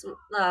was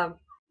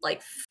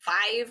like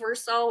 5 or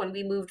so, and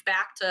we moved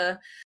back to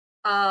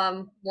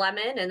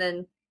Lemon, and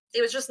then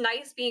it was just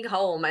nice being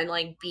home and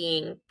like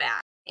being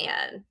back.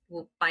 And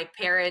my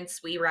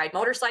parents, we ride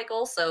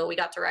motorcycles, so we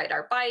got to ride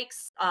our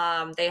bikes.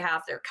 They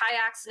have their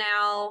kayaks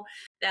now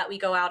that we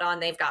go out on.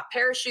 They've got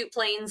parachute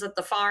planes at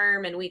the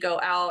farm, and we go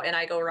out, and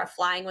I go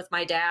flying with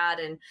my dad,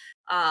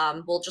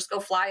 and we'll just go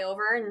fly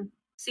over and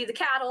see the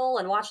cattle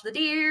and watch the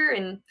deer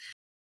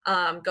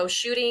and go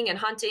shooting and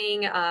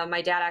hunting.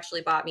 My dad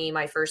actually bought me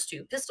my first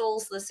 2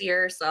 pistols this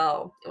year,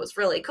 so it was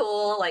really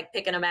cool, like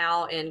picking them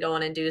out and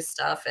going and do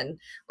stuff, and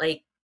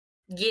like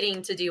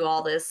getting to do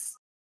all this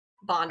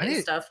bonding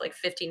stuff like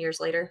 15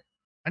 years later.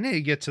 I need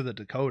to get to the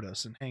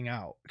Dakotas and hang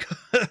out,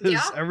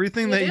 because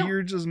everything that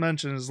you just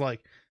mentioned is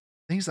like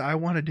things that I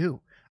want to do.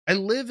 I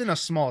live in a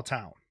small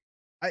town.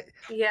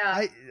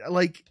 I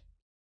like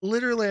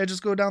literally I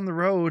just go down the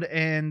road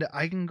and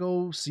I can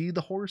go see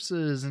the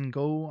horses and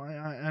go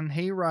on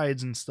hay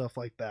rides and stuff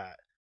like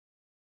that.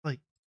 Like,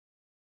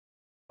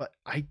 but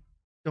I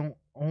don't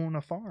own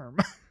a farm.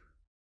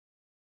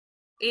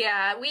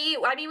 Yeah, we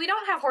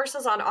don't have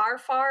horses on our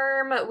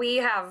farm. We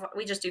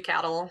just do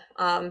cattle.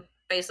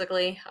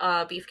 basically,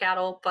 beef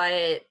cattle,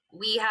 but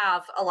we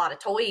have a lot of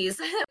toys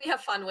we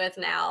have fun with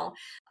now.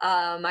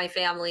 My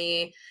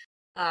family,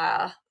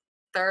 I'd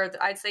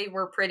say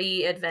we're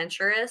pretty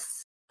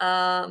adventurous.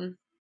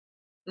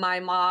 My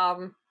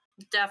mom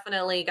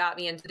definitely got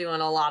me into doing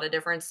a lot of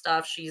different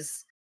stuff.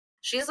 She's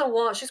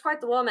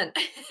quite the woman.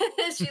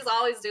 She's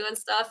always doing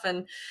stuff,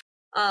 and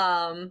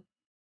um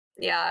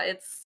yeah,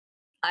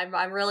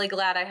 I'm really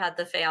glad I had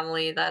the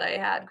family that I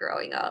had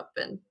growing up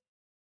and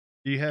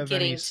Do you have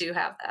any getting to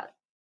have that.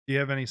 do you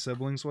have any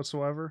siblings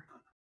whatsoever?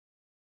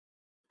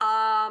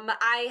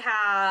 I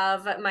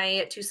have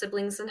my two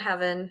siblings in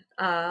heaven,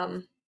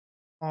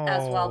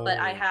 as well, but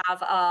I Oh,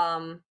 have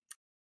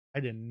I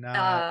did not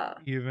uh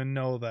even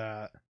know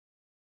that.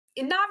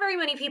 not very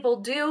many people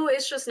do.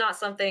 It's just not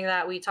something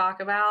that we talk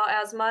about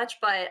as much,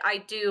 but I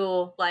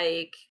do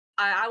like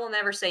I will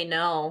never say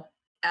no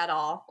at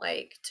all,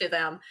 like to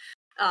them,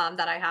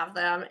 that I have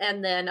them.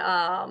 And then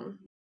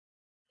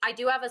I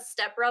do have a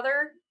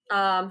stepbrother,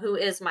 who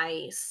is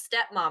my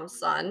stepmom's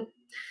son.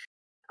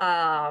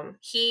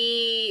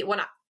 He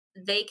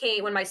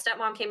when my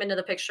stepmom came into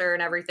the picture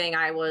and everything,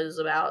 I was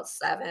about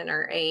 7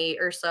 or 8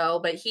 or so,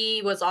 but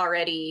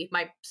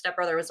my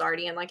stepbrother was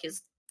already in like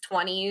his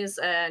 20s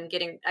and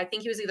I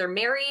think he was either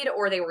married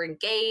or they were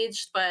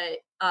engaged, but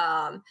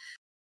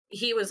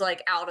he was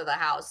like out of the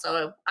house.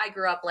 So I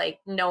grew up like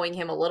knowing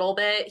him a little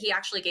bit. He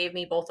actually gave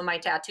me both of my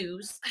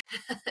tattoos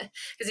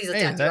because he's a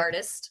Hey, tattoo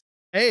artist.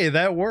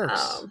 that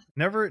works.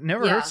 Never hurts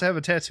Yeah. to have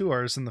a tattoo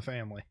artist in the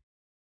family.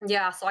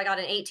 Yeah, so I got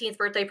an 18th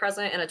birthday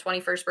present and a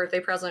 21st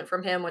birthday present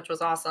from him, which was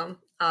awesome.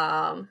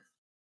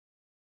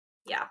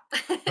 Yeah.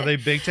 Are they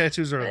big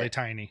tattoos or are they But,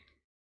 tiny?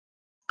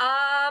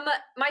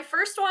 my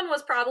first one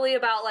was probably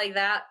about like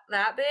that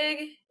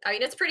big. I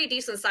mean, it's pretty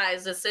decent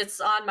size.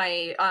 It's on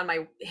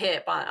my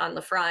hip on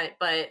the front,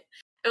 but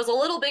it was a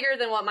little bigger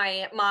than what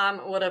my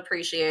mom would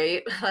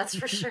appreciate. That's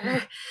for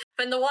sure.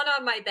 But the one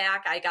on my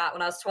back I got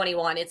when I was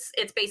 21, it's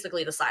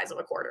basically the size of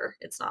a quarter.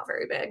 It's not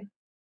very big.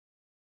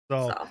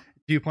 So, So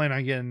do you plan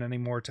on getting any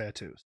more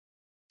tattoos?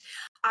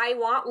 I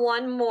want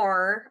one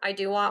more. I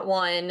do want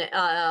one.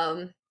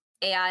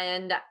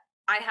 And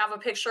I have a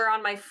picture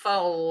on my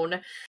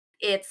phone.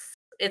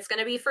 It's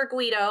gonna be for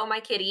Guido, my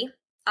kitty.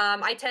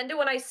 I tend to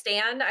when I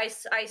stand, I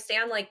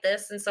stand like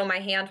this, and so my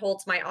hand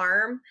holds my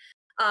arm.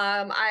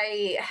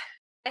 I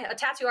A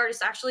tattoo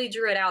artist actually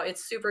drew it out.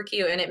 It's super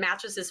cute and it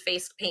matches his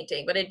face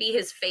painting, but it'd be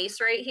his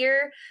face right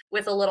here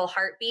with a little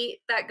heartbeat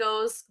that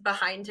goes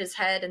behind his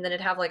head, and then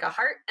it'd have like a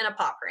heart and a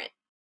paw print.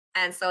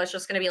 And so it's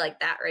just gonna be like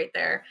that right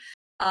there.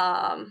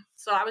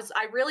 So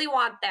I really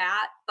want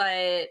that,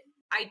 but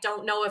I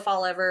don't know if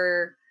I'll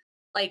ever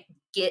like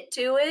get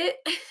to it,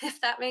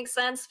 if that makes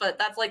sense. But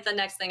that's like the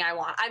next thing I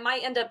want. I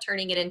might end up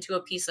turning it into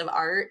a piece of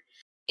art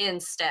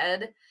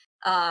instead,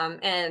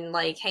 and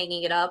like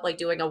hanging it up, like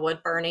doing a wood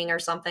burning or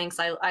something.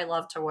 Because I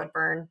love to wood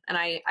burn, and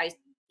I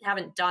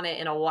haven't done it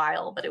in a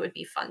while, but it would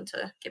be fun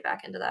to get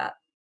back into that.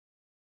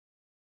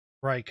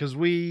 Right, because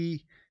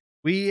we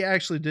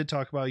actually did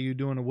talk about you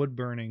doing a wood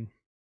burning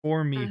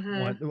for me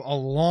Hmm. a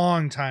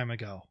long time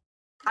ago.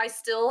 I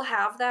still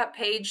have that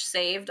page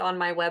saved on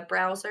my web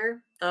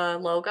browser, the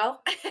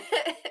logo,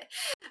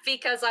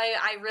 because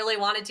I really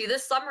wanted to.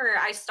 This summer,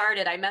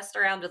 I messed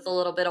around with a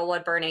little bit of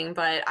wood burning,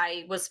 but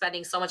I was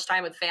spending so much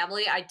time with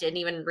family, I didn't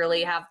even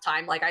really have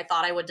time. Like, I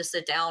thought I would just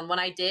sit down. When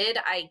I did,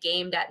 I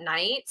gamed at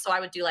night, so I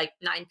would do like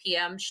 9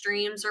 p.m.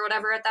 streams or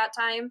whatever at that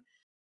time.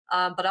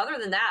 But other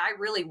than that, I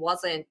really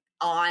wasn't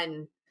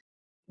on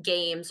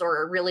games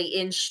or really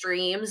in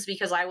streams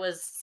because I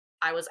was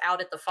out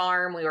at the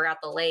farm, we were at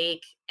the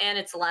lake, and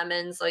it's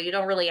lemon, so you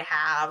don't really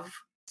have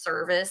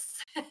service.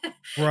 You don't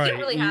Right.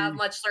 really have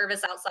much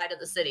service outside of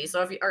the city.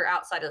 So or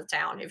outside of the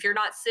town. If you're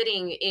not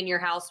sitting in your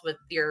house with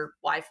your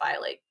Wi-Fi,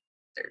 like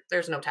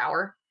there's no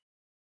tower.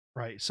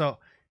 Right. So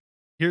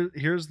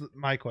here's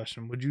my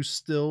question. Would you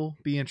still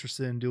be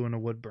interested in doing a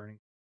wood burning?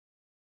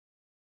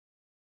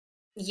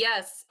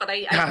 Yes, but I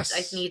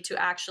Yes. need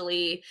to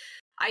actually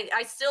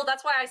I still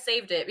that's why I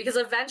saved it because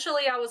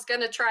eventually I was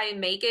gonna try and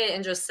make it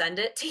and just send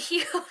it to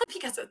you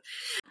because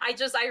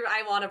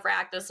I want to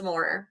practice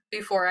more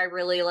before I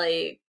really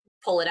like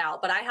pull it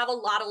out. But I have a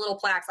lot of little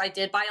plaques. I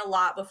did buy a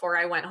lot before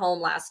I went home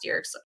last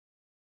year. So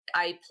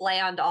I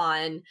planned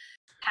on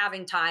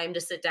having time to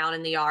sit down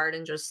in the yard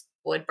and just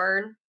wood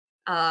burn.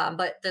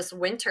 But this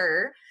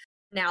winter,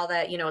 now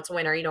that it's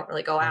winter, you don't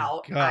really go My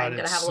out. God, I'm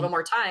gonna have a little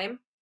more time.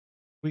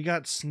 we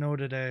got snow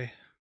today.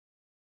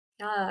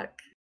 Yuck.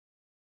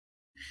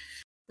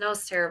 No,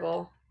 it's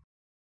terrible.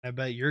 I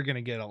bet you're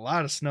gonna get a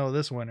lot of snow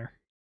this winter.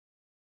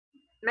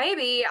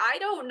 Maybe. I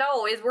don't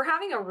know. We're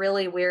having a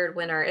really weird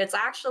winter. It's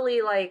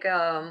actually like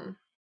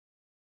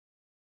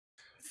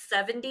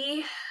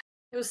 70.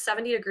 It was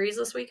 70 degrees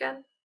this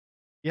weekend.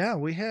 Yeah,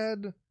 we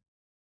had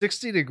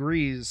 60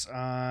 degrees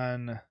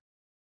on.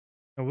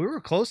 We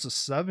were close to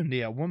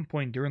 70 at one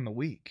point during the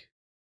week.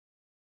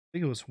 I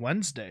think it was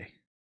Wednesday.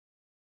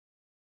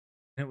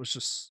 And it was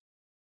just.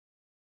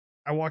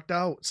 I walked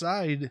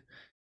outside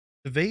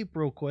to vape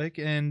real quick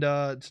and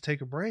to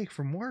take a break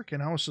from work,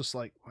 and I was just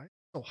like, "What?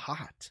 so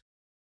hot.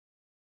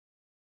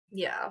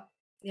 Yeah.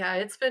 Yeah,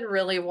 it's been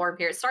really warm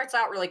here. It starts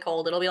out really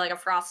cold. It'll be like a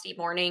frosty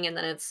morning and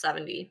then it's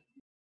 70.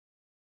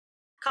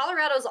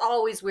 Colorado's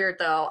always weird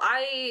though.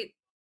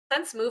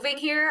 Since moving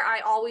here,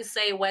 I always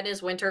say, when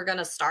is winter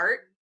gonna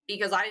start?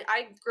 Because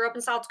I grew up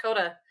in South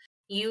Dakota.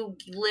 You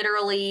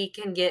literally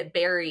can get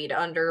buried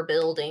under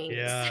buildings.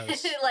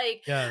 Yes.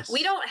 Like, Yes.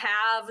 we don't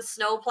have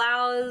snow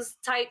plows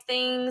type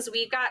things.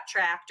 We've got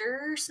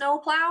tractor snow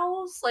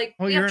plows. Like,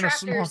 Oh, we you're have in a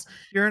tractors.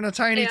 you're in a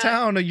tiny And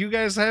town. You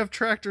guys have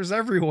tractors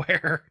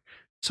everywhere.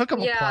 Just hook up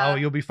a plow, yeah,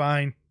 you'll be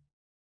fine.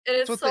 and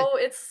That's what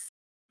they.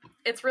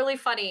 it's really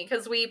funny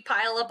because we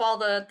pile up all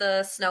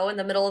the snow in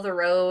the middle of the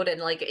road and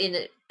like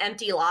in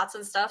empty lots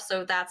and stuff,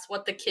 so that's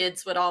what the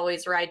kids would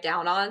always ride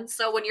down on.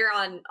 So when you're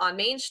on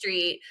Main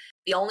Street,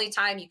 the only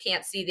time you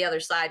can't see the other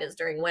side is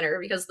during winter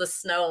because the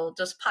snow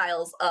just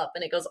piles up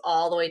and it goes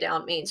all the way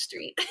down Main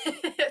Street.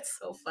 It's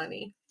so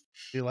funny.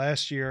 See,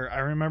 last year, I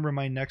remember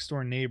my next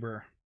door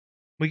neighbor.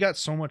 We got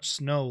so much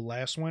snow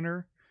last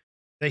winter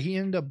that he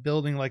ended up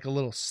building like a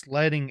little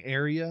sledding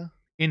area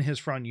in his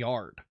front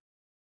yard.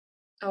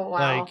 Oh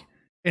wow. Like,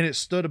 and it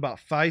stood about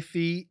 5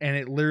 feet, and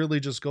it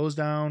literally just goes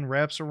down,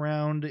 wraps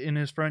around in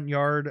his front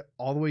yard,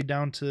 all the way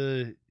down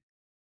to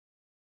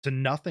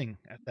nothing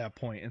at that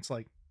point. It's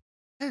like,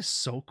 that is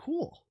so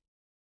cool.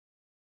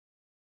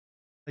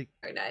 Like,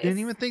 Very nice. didn't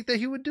even think that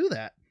he would do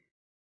that.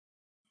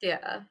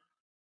 Yeah.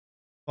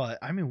 But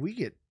I mean, we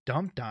get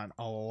dumped on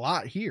a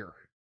lot here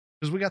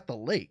because we got the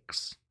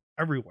lakes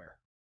everywhere.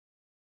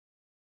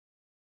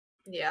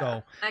 Yeah.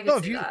 So, I so can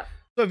if see you that.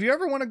 so if you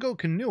ever want to go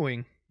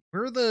canoeing,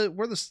 we're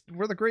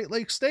the Great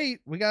Lakes state.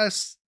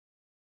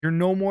 You're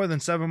no more than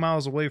 7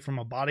 miles away from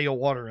a body of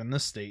water in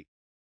this state.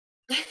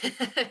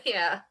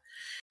 Yeah.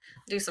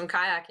 Do some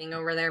kayaking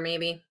over there,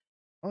 maybe.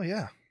 Oh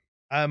yeah,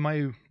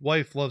 my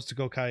wife loves to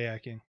go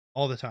kayaking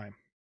all the time.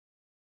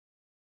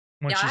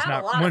 When Yeah, I she's had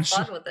not a lot of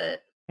fun with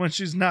it. when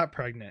she's not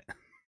pregnant.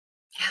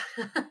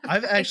 Yeah.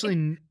 I've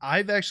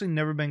actually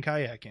never been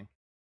kayaking.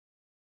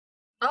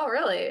 Oh,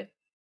 really?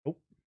 Nope.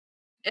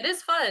 It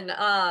is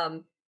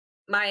fun.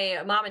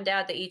 My mom and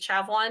dad, they each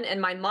have one,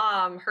 and my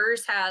mom,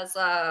 hers has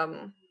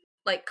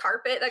like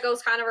carpet that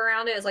goes kind of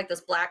around it. It's like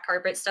this black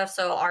carpet stuff,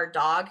 so our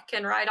dog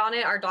can ride on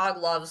it. Our dog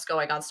loves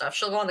going on stuff.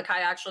 She'll go on the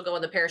kayak, she'll go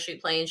on the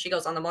parachute plane, she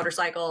goes on the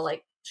motorcycle.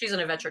 Like, she's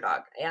an adventure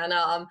dog. And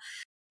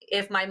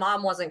if my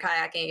mom wasn't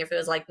kayaking, if it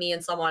was like me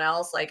and someone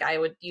else, like, I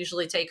would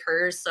usually take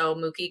hers so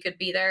Mookie could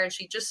be there, and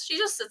she just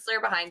sits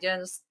there behind you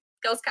and just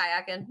goes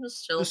kayaking,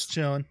 just chills.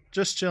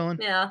 Just chilling.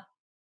 Yeah.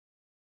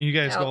 You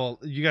guys Yep.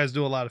 you guys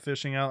do a lot of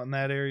fishing out in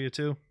that area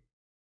too?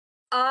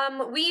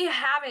 We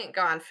haven't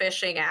gone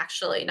fishing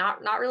actually.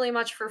 Not really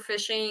much for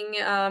fishing.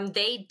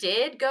 They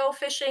did go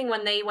fishing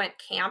when they went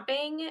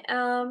camping,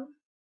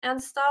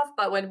 and stuff,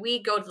 but when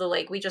we go to the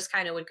lake, we just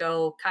kind of would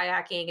go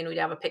kayaking and we'd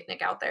have a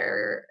picnic out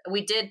there.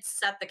 We did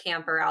set the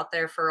camper out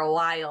there for a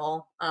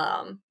while,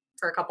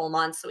 for a couple of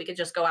months, so we could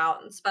just go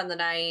out and spend the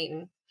night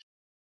and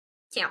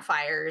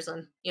campfires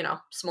and,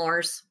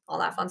 s'mores, all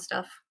that fun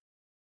stuff.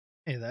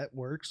 Hey, that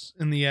works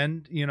in the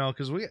end,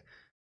 because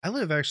I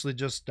live actually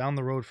just down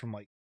the road from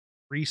like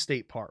 3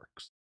 state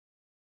parks.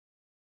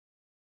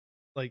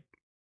 Like,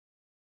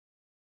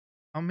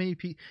 how many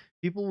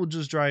people will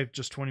just drive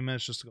just 20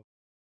 minutes just to go?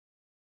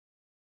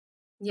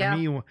 Yeah.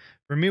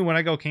 For me, when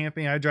I go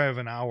camping, I drive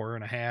an hour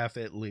and a half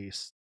at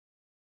least.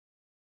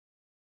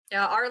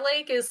 Yeah, our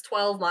lake is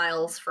 12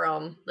 miles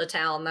from the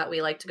town that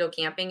we like to go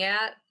camping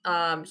at.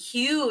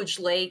 Huge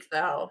lake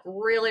though,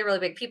 really, really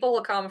big. People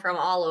will come from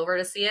all over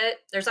to see it.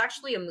 There's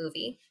actually a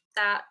movie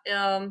that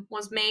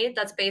was made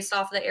that's based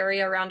off the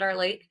area around our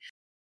lake.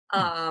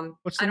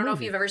 What's the I don't know if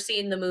movie? you've ever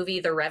seen the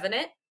movie The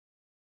Revenant.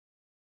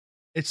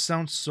 It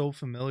sounds so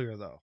familiar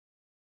though.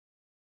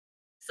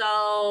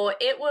 So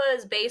it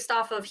was based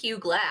off of Hugh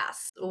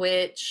Glass,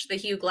 which the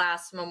Hugh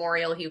Glass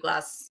Memorial, Hugh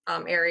Glass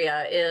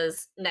area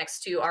is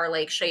next to our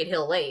lake, Shade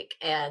Hill Lake.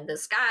 And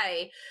this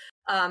guy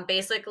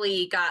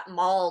basically got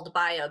mauled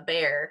by a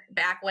bear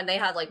back when they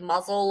had like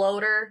muzzle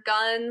loader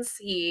guns.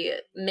 He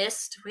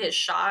missed his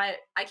shot.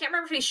 I can't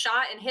remember if he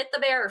shot and hit the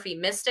bear or if he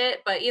missed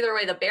it, but either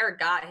way, the bear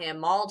got him,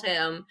 mauled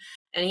him,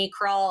 and he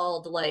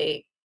crawled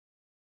like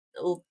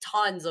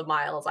tons of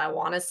miles. I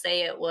want to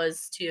say it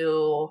was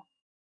to,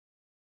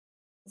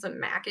 was it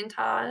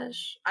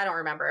McIntosh? I don't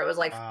remember. It was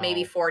like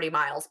maybe 40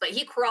 miles, but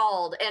he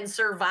crawled and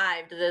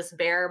survived this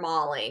bear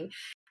mauling.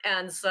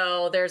 And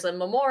so there's a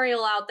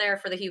memorial out there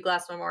for the Hugh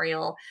Glass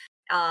Memorial.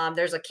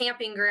 There's a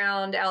camping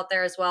ground out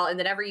there as well. And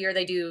then every year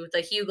they do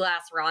the Hugh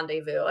Glass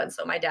Rendezvous. And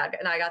so my dad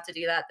and I got to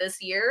do that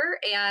this year.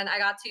 And I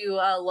got to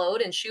load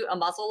and shoot a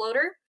muzzle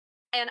loader.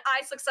 And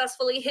I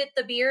successfully hit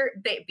the bear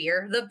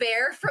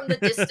from the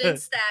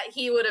distance that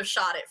he would have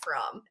shot it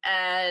from.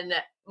 And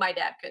my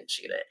dad couldn't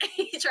shoot it.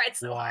 He tried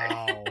so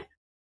hard.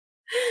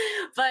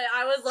 But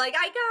I was like,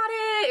 I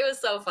got it. It was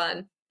so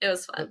fun. It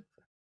was fun.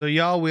 So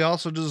y'all, we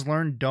also just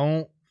learned,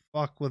 don't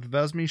fuck with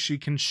Vesmi. She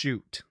can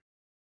shoot.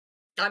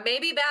 I may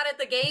be bad at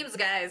the games,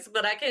 guys,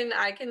 but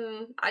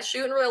I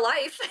shoot in real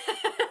life.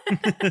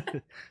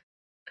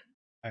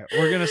 All right,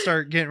 we're gonna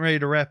start getting ready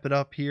to wrap it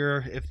up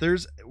here.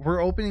 We're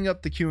opening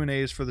up the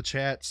Q&As for the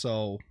chat,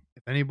 so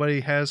if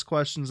anybody has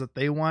questions that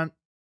they want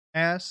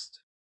asked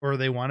or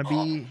they want to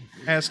be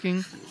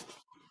asking,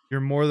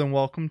 you're more than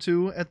welcome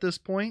to at this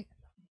point.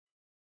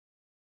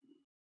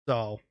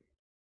 So,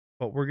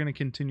 but we're gonna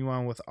continue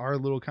on with our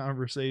little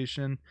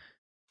conversation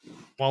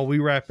while we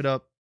wrap it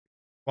up,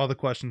 while the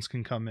questions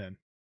can come in.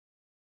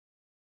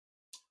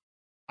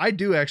 I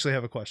do actually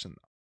have a question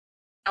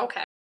though.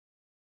 Okay.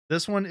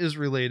 This one is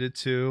related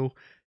to,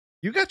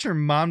 you got your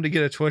mom to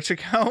get a Twitch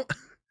account?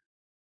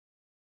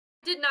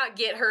 Did not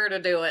get her to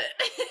do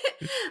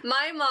it.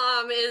 My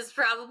mom is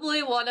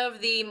probably one of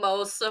the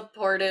most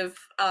supportive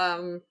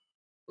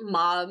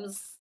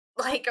moms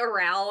like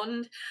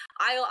around.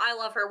 I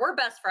love her. We're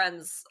best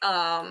friends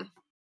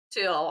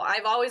too.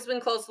 I've always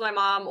been close to my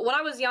mom. When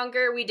I was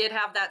younger, we did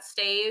have that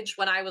stage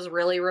when I was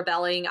really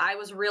rebelling. I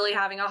was really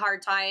having a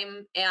hard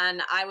time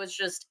and I was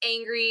just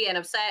angry and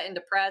upset and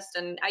depressed,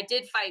 and I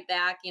did fight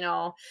back,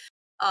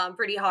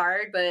 pretty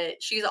hard,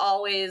 but she's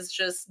always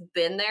just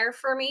been there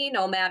for me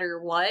no matter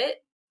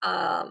what,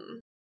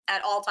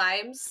 at all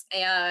times.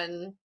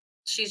 And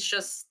she's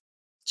just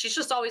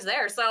always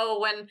there.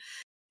 So when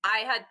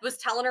was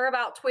telling her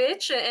about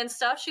Twitch and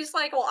stuff, she's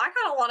like, well, I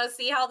kind of want to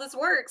see how this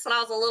works. And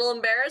I was a little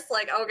embarrassed,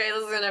 like, okay,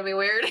 this is gonna be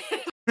weird.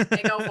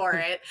 Okay, go for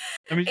it.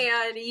 And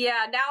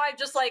yeah, now I'm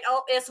just like,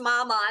 oh, it's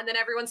mama, and then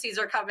everyone sees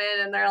her come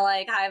in and they're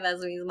like, hi,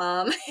 Vesmi's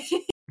mom.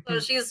 So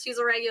she's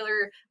a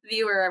regular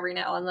viewer every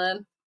now and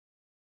then.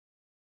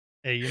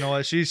 Hey, you know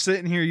what? She's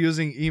sitting here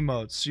using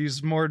emotes.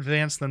 She's more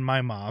advanced than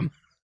my mom.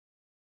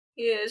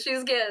 Yeah,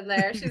 she's getting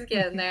there. She's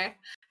getting there.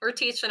 We're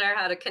teaching her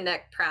how to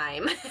connect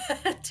Prime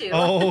too.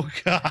 Oh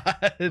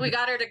God! We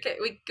got her to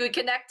we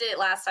connected it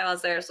last time I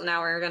was there, so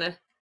now I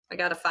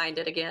gotta find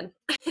it again.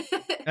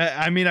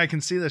 I mean, I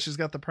can see that she's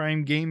got the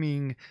Prime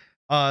Gaming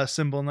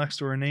symbol next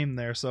to her name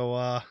there.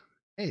 So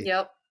hey,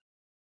 yep,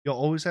 you'll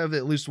always have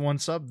at least one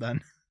sub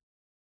then.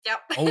 Yep,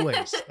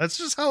 Always. That's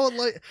just how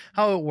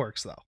it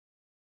works, though.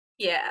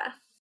 Yeah,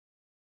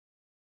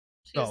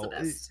 she's the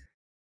best.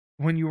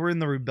 When you were in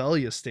the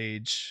rebellious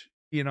stage,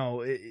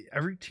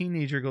 every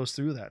teenager goes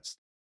through that.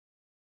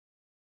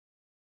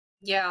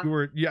 Yeah.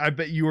 I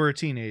bet you were a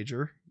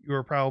teenager. You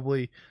were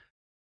probably,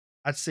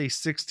 I'd say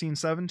 16,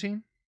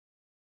 17.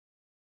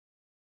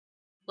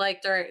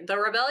 Like during the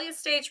rebellious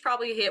stage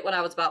probably hit when I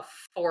was about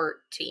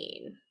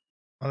 14.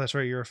 Oh, that's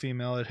right. You're a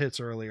female. It hits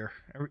earlier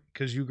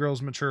because you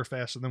girls mature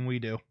faster than we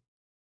do.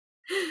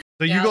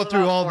 So yeah, you go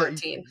through all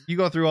 14. You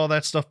go through all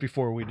that stuff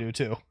before we do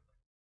too.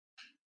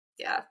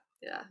 Yeah.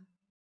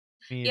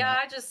 Yeah,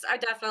 I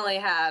definitely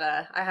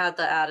had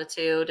the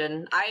attitude,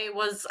 and I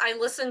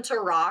listened to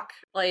rock.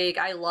 Like,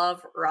 I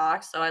love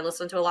rock, so I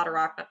listened to a lot of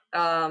rock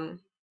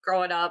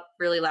growing up,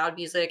 really loud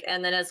music.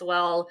 And then as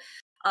well,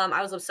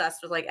 I was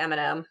obsessed with like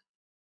Eminem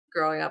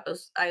growing up.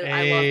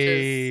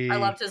 I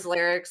loved his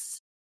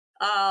lyrics.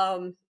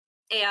 And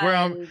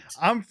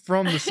I'm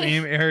from the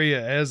same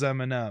area as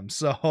Eminem,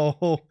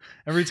 so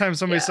every time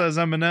somebody says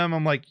Eminem,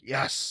 I'm like,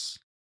 yes.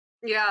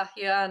 Yeah,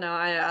 no,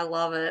 I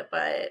love it,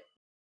 but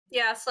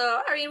yeah,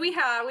 so I mean, we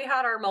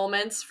had our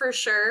moments for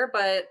sure,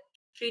 but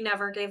she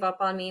never gave up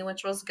on me,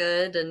 which was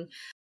good. And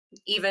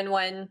even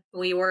when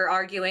we were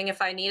arguing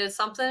if I needed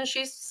something,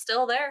 she's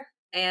still there.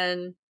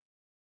 And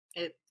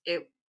it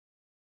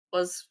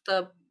was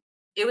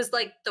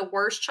like the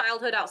worst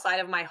childhood outside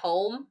of my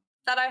home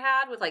that I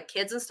had with like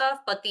kids and stuff,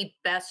 but the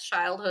best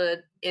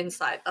childhood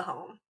inside the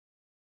home.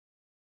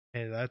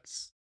 Hey,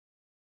 that's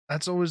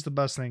always the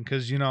best thing,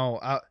 because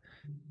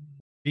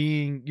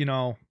being,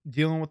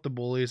 dealing with the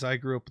bullies, I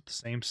grew up with the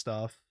same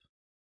stuff.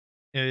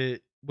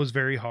 It was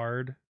very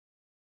hard,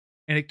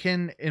 and it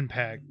can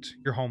impact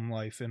your home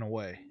life in a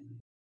way.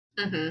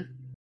 Mm-hmm.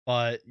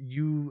 But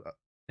you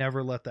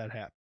never let that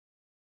happen.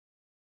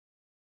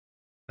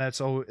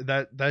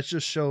 That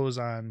just shows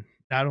on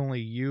not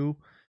only you,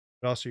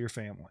 but also your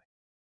family.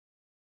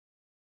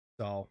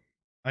 So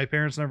my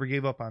parents never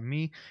gave up on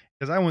me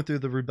because I went through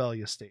the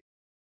rebellious state.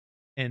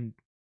 And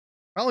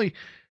probably,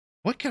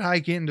 what could I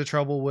get into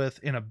trouble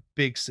with in a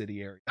big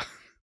city area?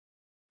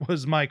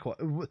 Was my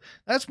question.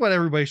 That's what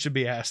everybody should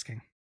be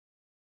asking.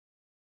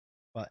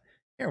 But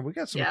here, we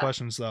got some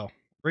questions though.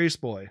 Race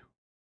Boy,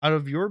 out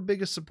of your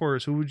biggest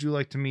supporters, who would you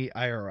like to meet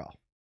IRL?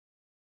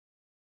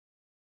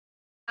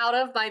 Out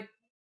of my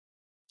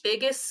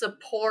biggest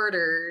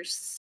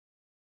supporters,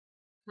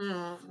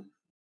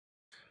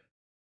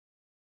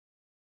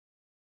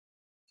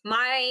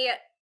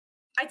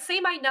 I'd say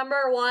my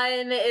number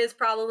one is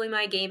probably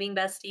my gaming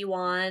bestie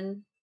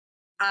Juan.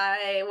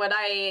 When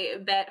I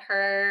met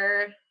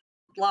her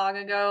long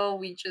ago,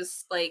 we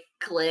just like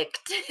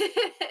clicked.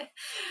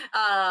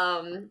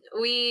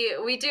 We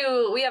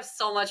have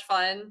so much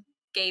fun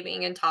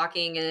gaming and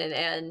talking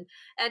and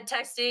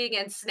texting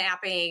and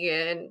snapping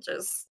and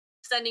just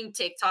sending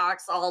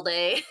TikToks all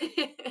day.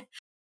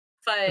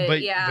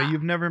 But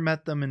you've never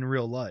met them in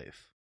real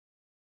life.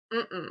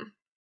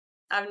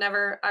 I've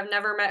never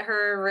met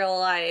her in real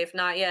life,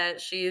 not yet.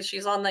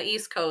 She's on the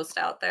East Coast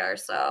out there,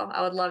 so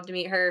I would love to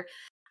meet her.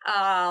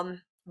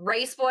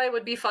 Race Boy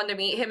would be fun to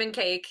meet. Him and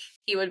Cake,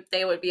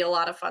 they would be a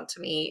lot of fun to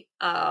meet.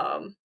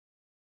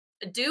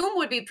 Doom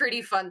would be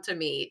pretty fun to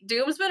meet.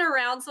 Doom's been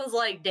around since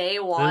like day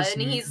one.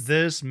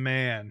 This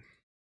man.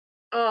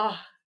 Oh,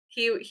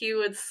 he would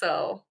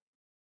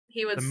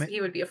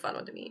be a fun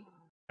one to meet.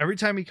 Every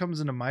time he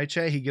comes into my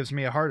chat, he gives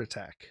me a heart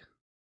attack.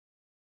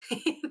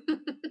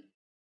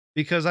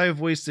 Because I have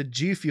wasted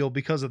G Fuel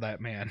because of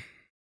that man.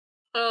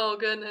 Oh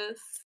goodness.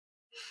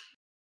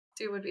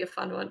 Doom would be a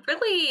fun one.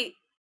 Really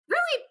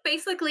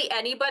basically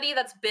anybody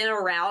that's been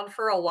around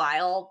for a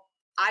while,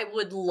 I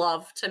would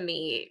love to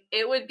meet.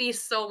 It would be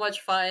so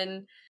much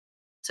fun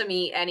to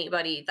meet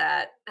anybody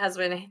that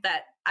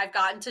I've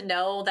gotten to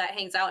know that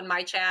hangs out in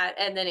my chat,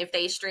 and then if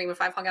they stream,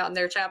 if I've hung out in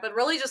their chat. But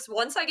really just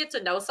once I get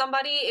to know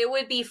somebody, it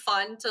would be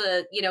fun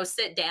to,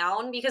 sit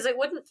down, because it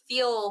wouldn't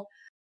feel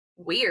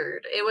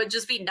weird. It would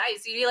just be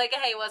nice. You'd be like,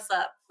 hey, what's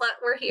up?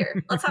 We're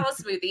here. Let's have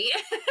a smoothie.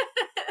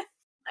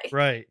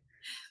 Right.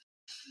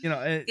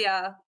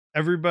 Yeah.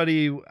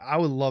 Everybody, I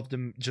would love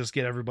to just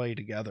get everybody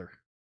together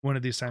one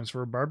of these times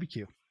for a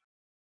barbecue.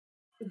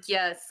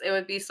 Yes, it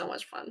would be so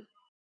much fun.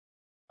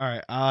 All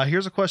right.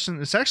 Here's a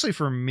question. It's actually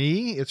for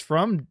me.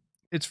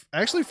 It's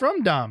actually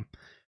from Dom.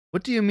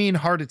 What do you mean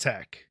heart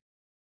attack?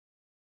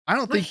 I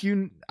don't think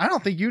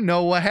you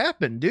know what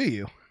happened, do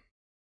you?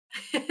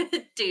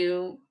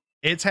 Do.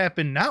 It's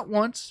happened not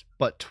once,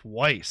 but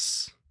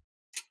twice.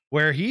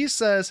 Where he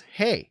says,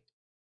 hey,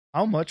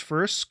 how much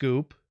for a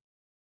scoop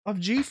of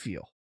G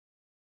Fuel?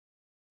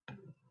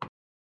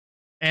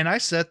 And I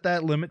set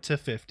that limit to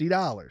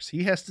 $50.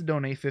 He has to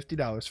donate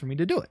 $50 for me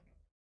to do it.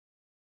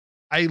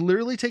 I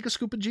literally take a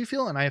scoop of G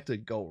Fuel and I have to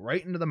go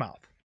right into the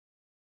mouth.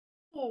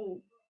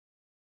 Oh.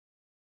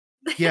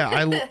 Yeah,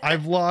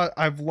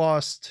 I've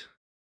lost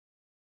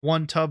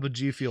one tub of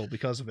G Fuel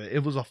because of it.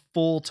 It was a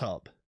full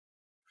tub.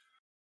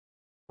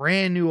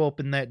 Brand new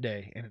open that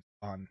day, and it's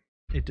gone.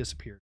 It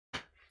disappeared.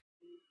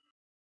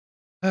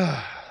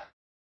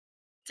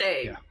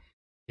 Dang.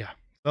 Yeah.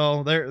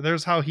 So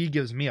there's how he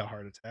gives me a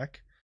heart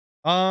attack.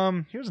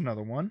 Here's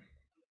another one.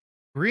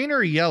 Green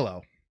or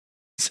yellow?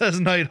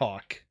 Says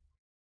Nighthawk.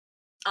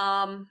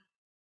 I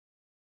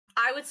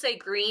would say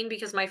green,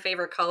 because my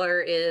favorite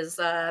color is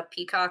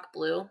peacock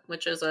blue,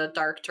 which is a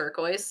dark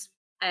turquoise,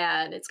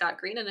 and it's got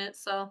green in it.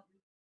 So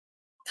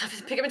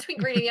if I'm picking between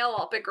green and yellow,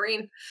 I'll pick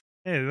green.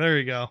 Hey, there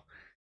you go.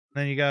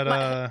 Then you got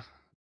a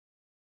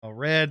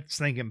red,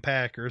 thinking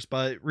Packers,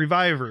 but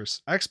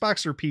Revivers,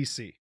 Xbox or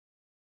PC?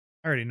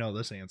 I already know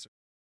this answer.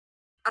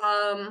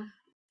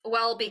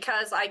 Well,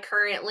 because I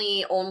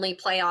currently only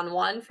play on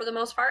one for the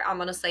most part, I'm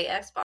gonna say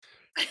Xbox.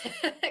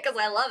 Because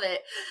I love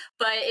it.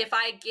 But if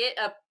I get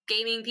a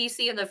gaming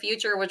PC in the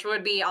future, which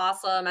would be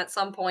awesome at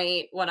some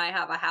point when I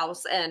have a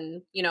house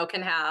and,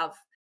 can have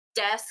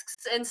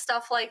desks and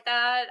stuff like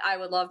that, I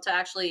would love to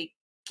actually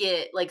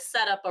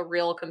set up a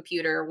real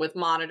computer with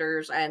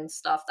monitors and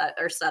stuff that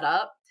are set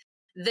up.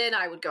 Then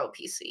I would go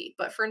PC.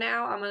 But for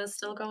now, I'm going to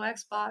still go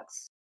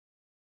Xbox.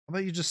 How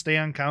about you just stay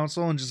on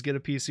console and just get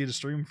a PC to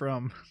stream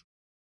from?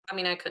 I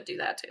mean, I could do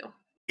that too.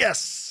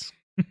 Yes!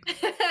 Do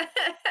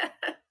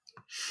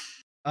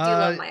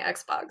love my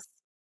Xbox.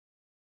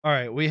 All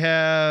right, we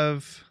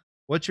have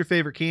what's your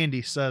favorite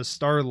candy? Says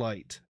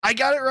Starlight. I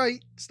got it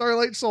right.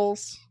 Starlight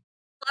Souls.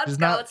 Let's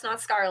go. It's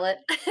not Scarlet.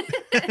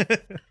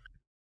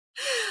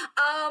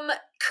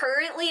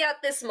 Currently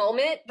at this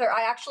moment,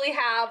 I actually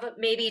have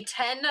maybe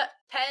 10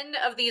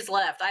 of these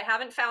left. I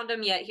haven't found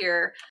them yet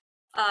here.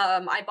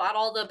 I bought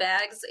all the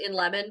bags in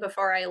lemon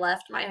before I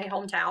left my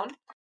hometown,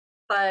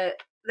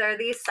 but they're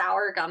these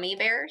sour gummy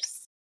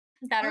bears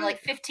that are like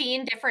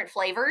 15 different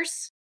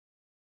flavors.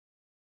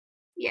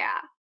 Yeah,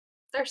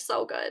 they're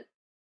so good.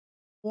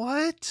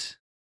 What?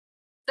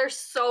 They're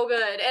so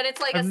good. And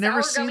it's like a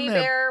sour gummy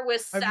bear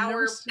with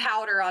sour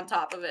powder on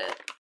top of it.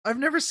 I've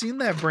never seen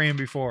that brand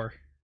before.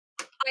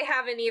 I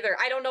haven't either.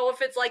 I don't know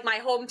if it's like my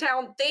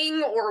hometown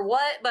thing or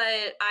what,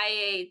 but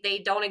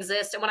they don't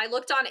exist. And when I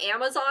looked on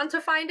Amazon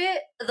to find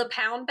it, the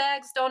pound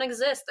bags don't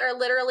exist. They're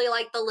literally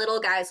like the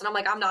little guys. And I'm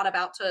like, I'm not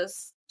about to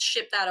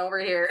ship that over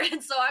here.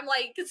 And so I'm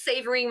like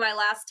savoring my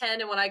last 10.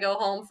 And when I go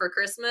home for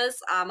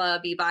Christmas, I'm going to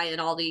be buying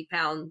all the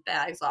pound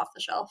bags off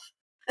the shelf.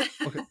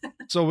 Okay.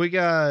 So we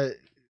got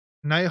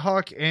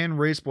Nighthawk and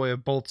Raceboy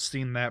have both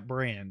seen that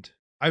brand.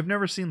 I've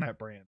never seen that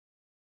brand.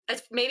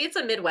 Maybe it's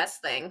a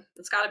Midwest thing.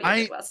 It's got to be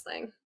a Midwest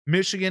thing.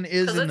 Michigan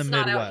is in the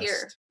Midwest. Out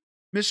here.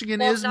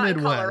 Michigan is not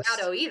Midwest. In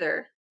Colorado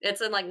either.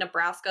 It's in like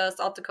Nebraska,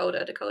 South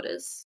Dakota,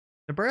 Dakotas.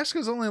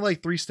 Nebraska's only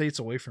like 3 states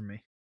away from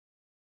me.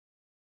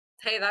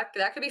 Hey, that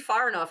could be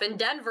far enough. In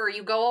Denver,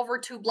 you go over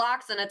 2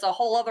 blocks and it's a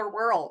whole other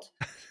world.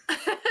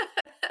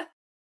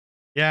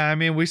 Yeah, I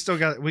mean, we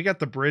got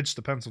the bridge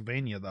to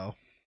Pennsylvania though.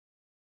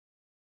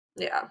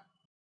 Yeah.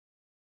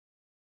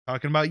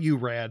 Talking about you,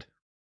 Rad.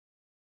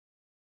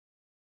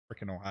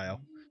 Freaking Ohio.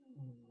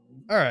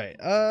 All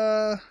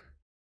right.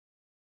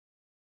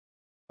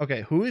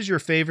 Okay, who is your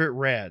favorite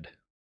Rad?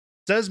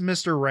 Says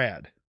Mr.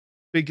 Rad.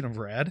 Speaking of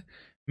Rad,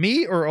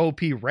 me or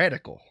OP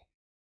Radical?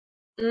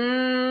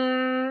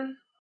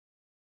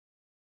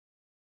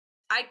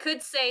 I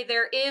could say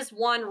there is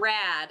one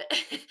rad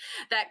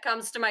that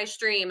comes to my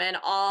stream, and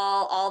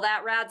all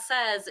that rad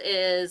says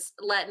is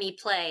 "let me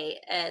play,"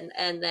 and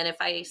then if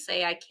I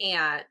say I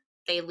can't,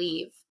 they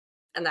leave,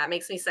 and that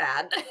makes me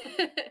sad.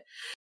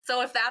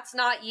 So if that's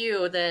not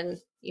you, then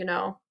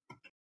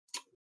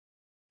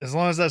As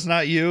long as that's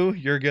not you,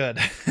 you're good.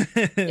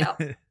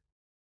 Yep.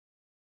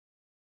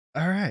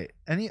 All right.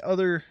 Any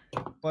other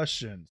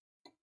questions?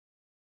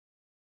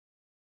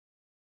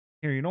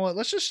 Here, you know what?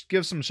 Let's just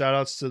give some shout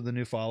outs to the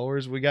new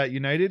followers. We got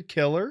United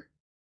Killer.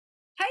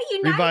 Hey,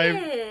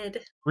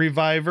 United!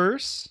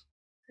 Revivers.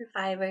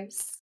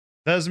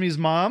 Vesmi's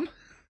mom.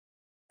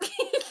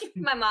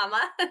 My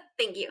mama.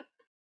 Thank you.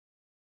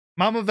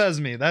 Mama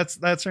Vesmi.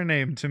 That's her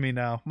name to me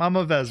now.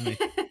 Mama Vesmi.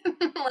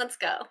 Let's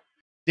go.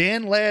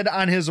 Dan Ladd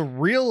on his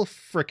real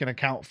frickin'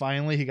 account.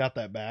 Finally, he got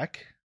that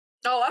back.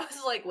 Oh, I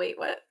was like, wait,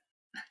 what?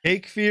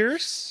 Cake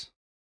Fierce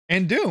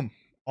and Doom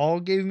all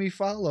gave me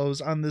follows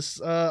on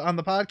this on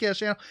the podcast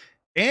channel.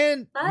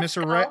 And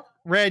Mr.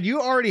 Rad, you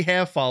already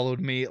have followed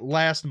me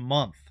last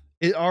month.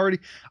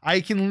 I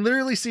can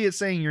literally see it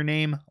saying your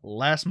name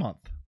last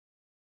month.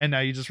 And now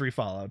you just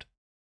refollowed.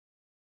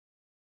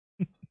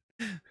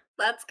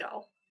 Let's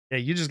go. Yeah,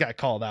 you just got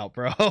called out,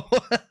 bro.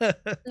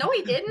 No,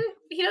 he didn't.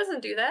 He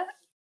doesn't do that.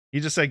 He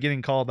just said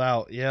getting called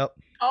out. Yep.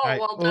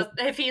 Oh,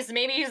 if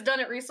maybe he's done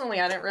it recently,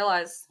 I didn't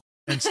realize.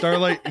 And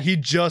Starlight, he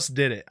just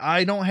did it.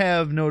 I don't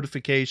have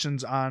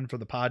notifications on for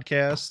the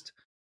podcast.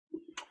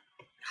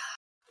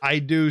 I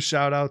do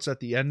shout outs at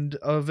the end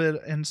of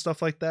it and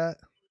stuff like that.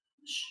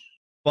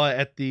 But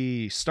at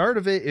the start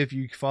of it, if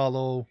you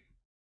follow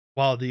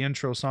while the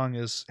intro song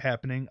is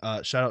happening,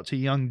 shout out to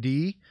Young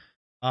D.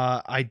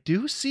 I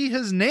do see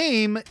his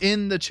name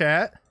in the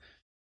chat.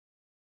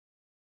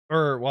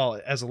 Or, well,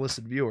 as a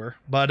listed viewer.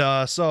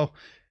 But, so,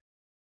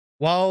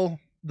 while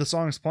the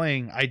song's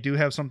playing, I do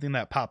have something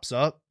that pops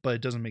up, but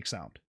it doesn't make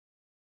sound.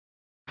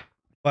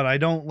 But I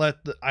don't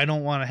want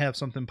to have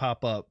something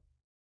pop up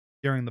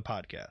during the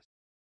podcast.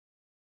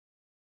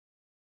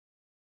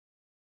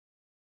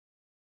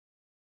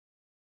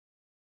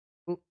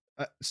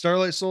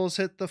 Starlight Souls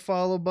hit the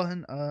follow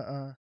button.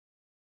 Oh,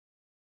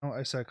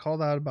 I said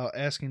called out about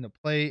asking to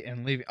play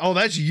and leaving. Oh,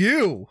 that's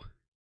you.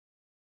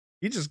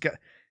 You just got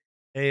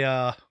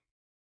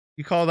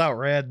you called out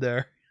Rad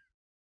there.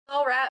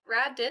 Oh,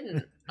 Rad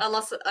didn't.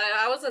 Unless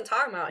I wasn't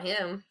talking about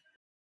him.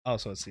 Oh,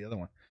 so it's the other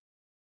one.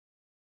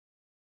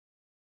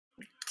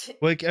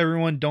 Quick,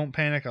 everyone, don't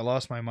panic. I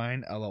lost my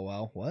mind.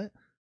 LOL. What?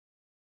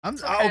 I'm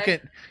okay.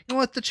 You know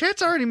what? The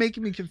chat's already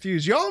making me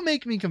confused. Y'all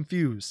make me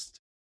confused.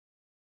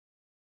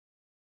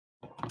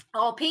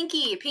 Oh,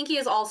 Pinky. Pinky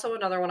is also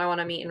another one I want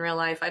to meet in real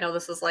life. I know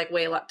this is like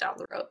way left down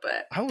the road,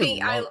 but I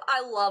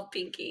love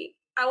Pinky.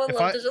 I would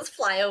love to just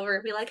fly over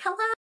and be like,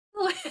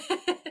 hello.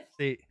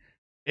 See,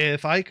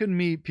 if I could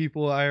meet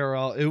people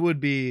IRL, it would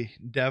be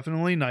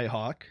definitely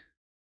Nighthawk,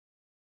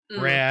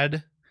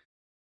 Rad,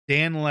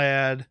 Dan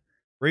Ladd,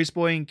 Race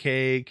Boy and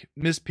Cake,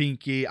 Miss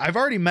Pinky. I've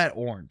already met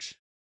Orange.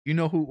 You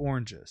know who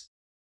Orange is?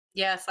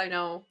 Yes, I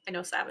know. I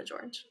know Savage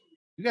Orange.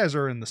 You guys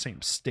are in the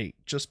same state.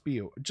 Just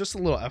a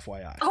little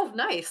FYI. Oh,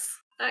 nice.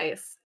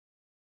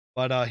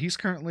 But he's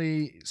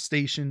currently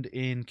stationed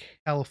in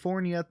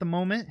California at the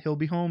moment. He'll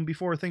be home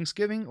before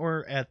Thanksgiving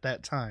or at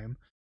that time.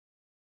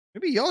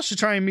 Maybe y'all should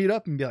try and meet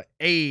up and be like,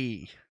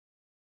 hey.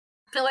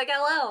 Feel like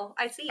hello.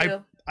 I see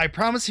you. I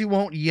promise he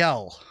won't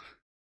yell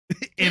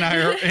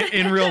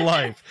in real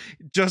life,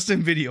 just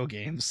in video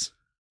games.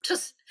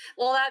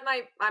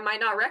 I might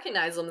not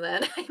recognize him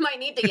then. I might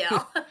need to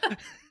yell.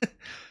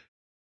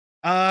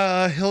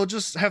 He'll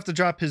just have to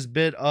drop his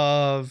bit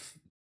of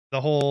the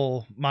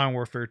whole Modern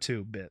Warfare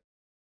 2 bit.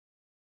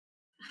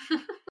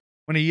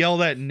 When he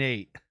yelled at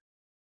Nate.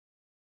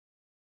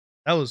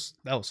 That was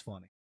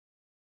funny.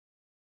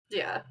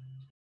 Yeah.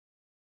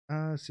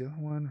 It's the other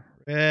one.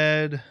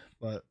 Red,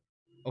 but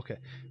okay.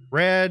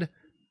 Red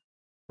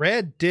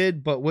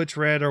did, but which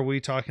Red are we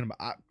talking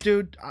about?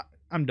 Dude,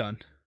 I'm done.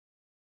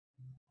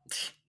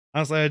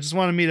 Honestly, I just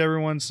want to meet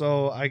everyone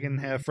so I can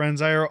have friends.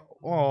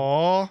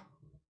 Oh,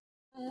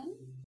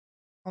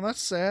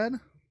 that's sad.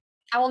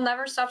 I will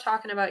never stop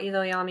talking about you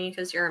though, Yami,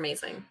 because you're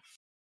amazing.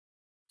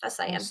 Just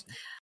saying.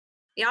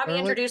 Yami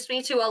introduced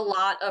me to a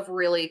lot of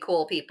really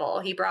cool people.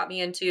 He brought me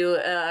into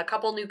a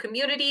couple new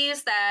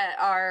communities that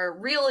are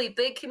really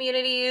big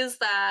communities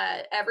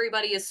that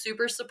everybody is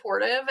super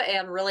supportive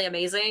and really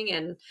amazing.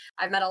 And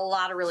I've met a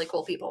lot of really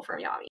cool people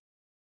from Yami.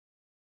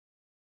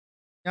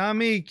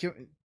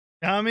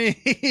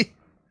 Yami.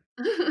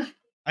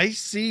 I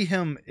see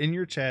him in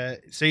your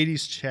chat,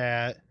 Sadie's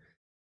chat,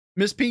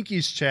 Miss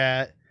Pinky's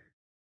chat.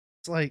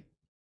 It's like,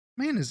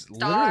 man is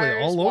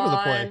literally all over the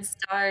place.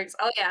 Stars.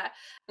 Oh yeah.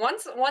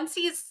 Once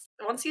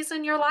he's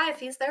in your life,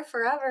 he's there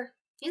forever.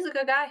 He's a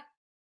good guy.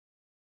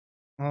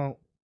 Well,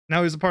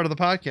 now he's a part of the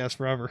podcast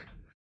forever.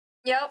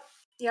 Yep.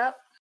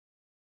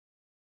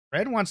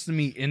 Red wants to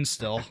meet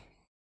Instill.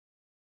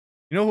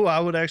 You know who I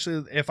would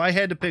actually, if I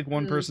had to pick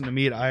one person to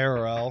meet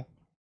IRL,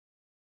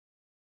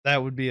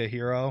 that would be a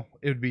hero.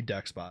 It would be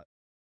Dexbot.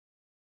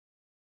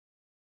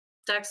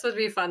 Dex would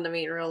be fun to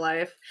meet in real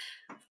life.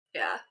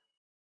 Yeah,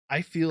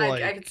 I feel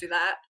I could see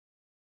that.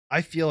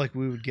 I feel like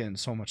we would get in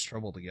so much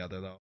trouble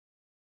together, though.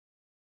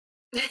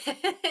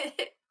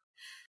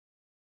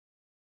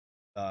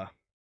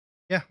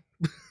 Yeah.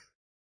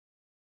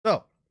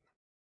 So,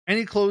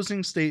 any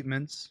closing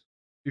statements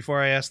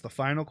before I ask the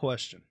final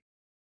question?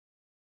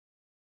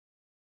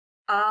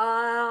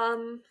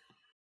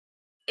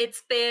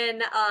 It's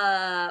been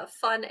a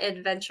fun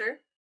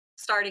adventure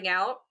starting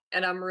out,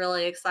 and I'm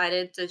really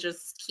excited to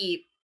just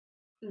keep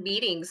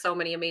meeting so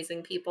many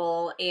amazing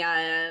people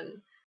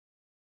and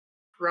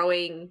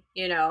growing,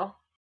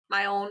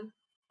 my own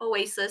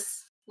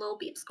oasis, little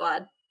beep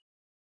squad.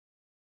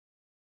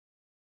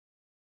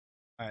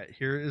 All right,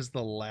 here is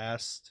the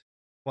last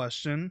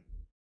question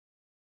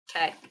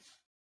Okay.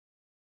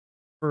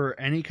 for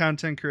any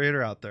content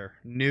creator out there,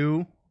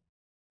 new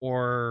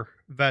or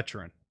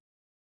veteran.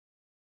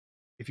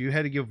 If you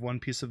had to give one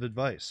piece of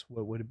advice,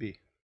 what would it be?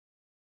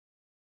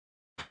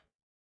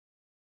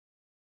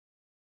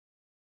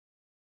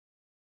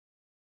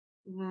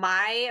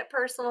 My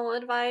personal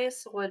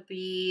advice would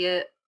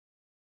be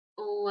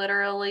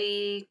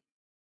literally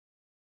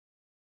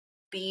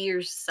be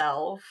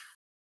yourself.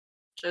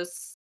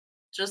 Just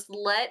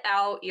let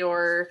out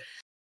your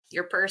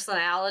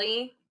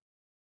personality,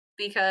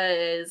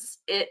 because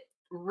it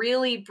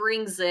really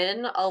brings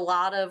in a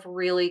lot of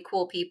really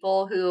cool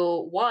people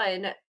who,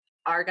 one,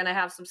 are going to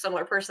have some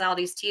similar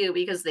personalities to you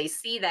because they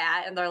see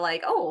that and they're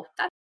like, oh,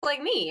 that's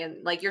like me.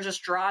 And like, you're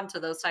just drawn to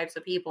those types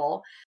of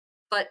people.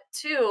 But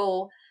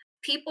two,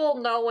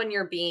 people know when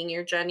you're being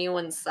your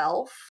genuine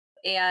self.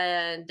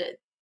 And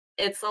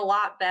it's a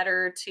lot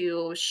better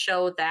to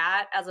show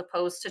that as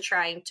opposed to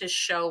trying to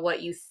show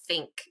what you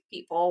think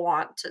people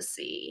want to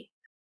see,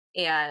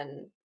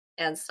 and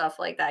stuff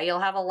like that. You'll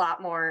have a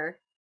lot more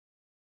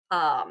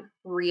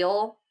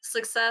real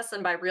success,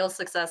 and by real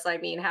success I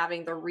mean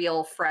having the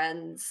real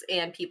friends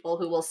and people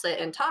who will sit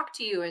and talk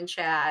to you and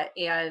chat,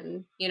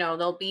 and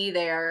they'll be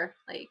there.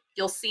 Like,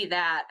 you'll see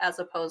that as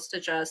opposed to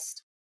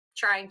just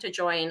trying to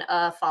join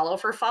a follow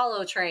for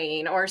follow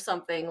train or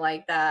something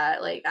like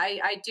that. Like,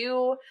 I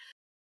do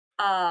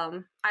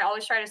I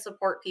always try to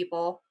support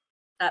people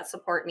that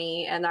support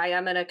me, and I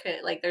am in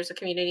like, there's a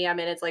community I'm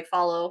in. It's like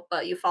follow,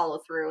 but you follow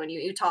through and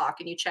you talk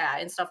and you chat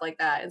and stuff like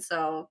that. And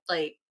so,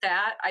 like,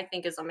 that I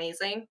think is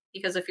amazing,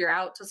 because if you're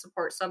out to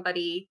support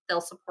somebody, they'll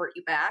support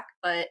you back.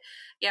 But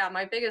yeah,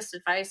 my biggest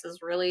advice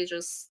is really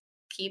just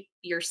keep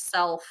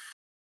yourself,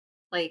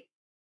 like,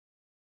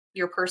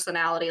 your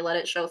personality, let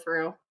it show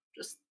through.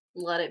 Just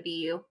let it be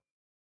you.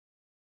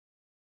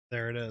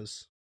 There it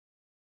is.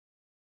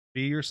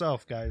 Be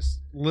yourself,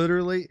 guys.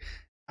 Literally,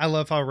 I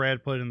love how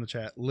Rad put it in the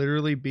chat.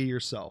 Literally, be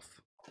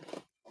yourself.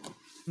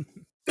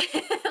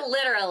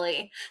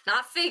 Literally,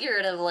 not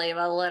figuratively,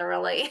 but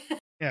literally.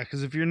 Yeah,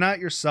 because if you're not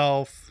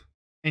yourself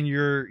and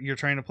you're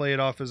trying to play it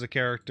off as a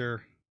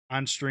character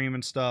on stream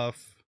and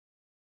stuff,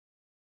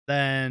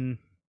 then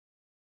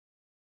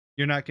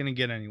you're not going to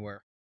get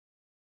anywhere.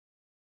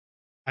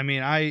 I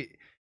mean,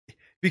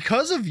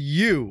 because of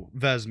you,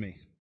 Vesmi,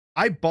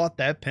 I bought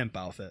that pimp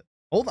outfit.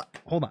 Hold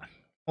on.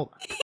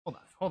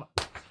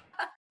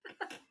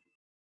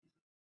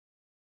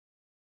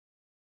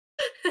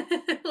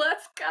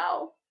 Let's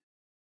go.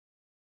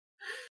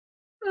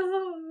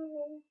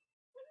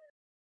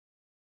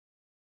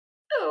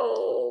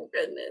 Oh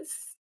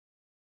goodness.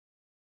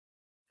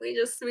 We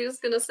just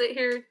gonna sit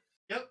here.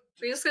 Yep.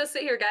 We're just gonna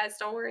sit here, guys.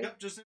 Don't worry. Yep.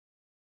 Just.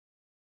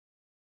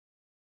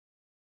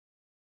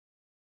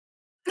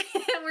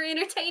 We're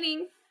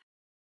entertaining.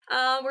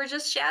 We're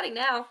just chatting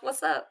now.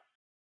 What's up?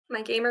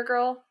 My gamer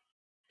girl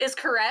is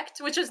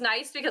correct, which is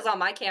nice because on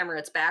my camera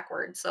it's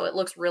backwards, so it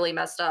looks really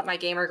messed up. My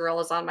gamer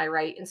girl is on my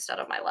right instead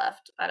of my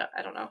left. I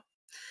don't know.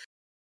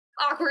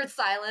 Awkward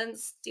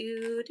silence.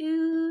 Do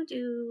do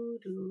do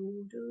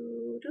do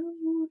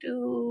do do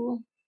do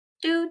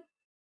do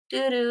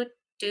do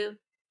do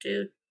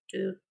do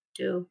do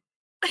do.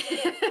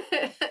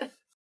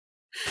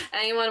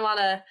 Anyone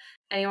wanna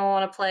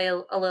play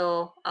a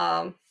little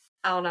I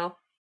don't know.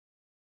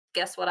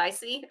 Guess what I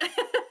see?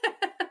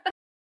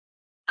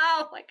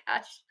 Oh my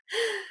gosh.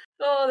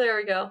 Oh, there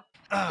we go.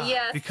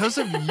 Yes. Because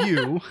of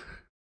you,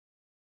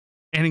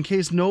 and in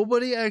case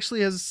nobody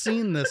actually has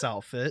seen this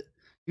outfit,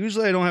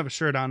 usually I don't have a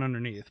shirt on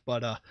underneath,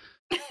 but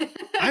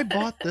I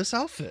bought this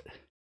outfit.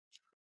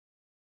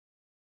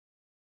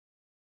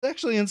 It's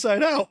actually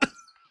inside out.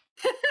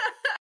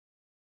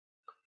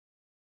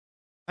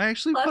 I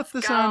actually put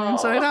this on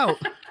inside out.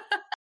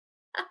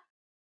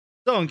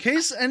 So in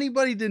case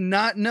anybody did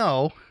not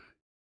know,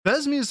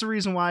 Vesmi is the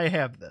reason why I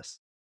have this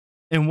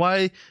and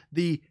why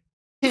the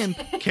pimp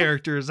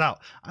character is out.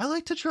 I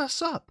like to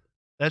dress up.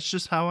 That's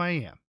just how I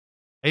am.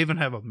 I even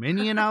have a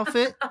minion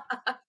outfit.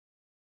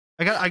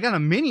 I got a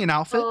minion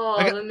outfit.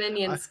 Oh, the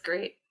minion's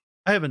great.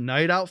 I have a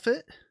knight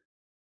outfit.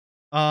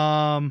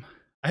 I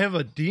have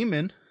a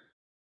demon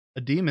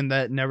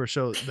that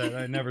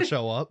I never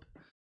show up.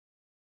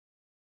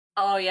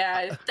 Oh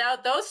yeah,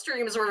 those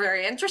streams were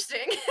very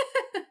interesting.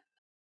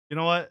 You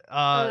know what,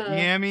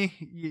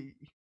 Yami,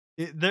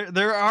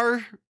 There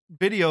are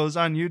videos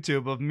on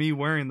YouTube of me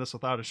wearing this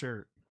without a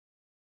shirt.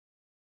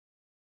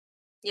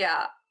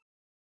 Yeah.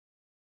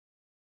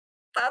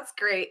 That's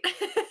great.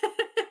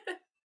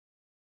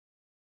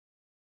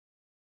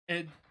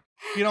 It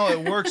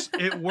works.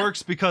 It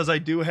works because I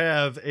do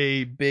have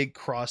a big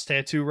cross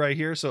tattoo right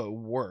here, so it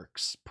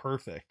works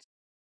perfect.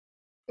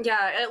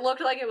 Yeah, it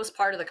looked like it was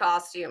part of the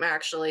costume,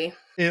 actually.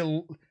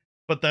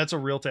 But that's a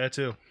real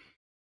tattoo.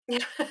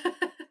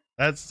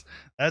 That's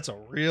a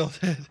real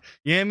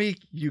Yami.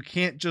 You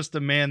can't just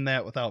demand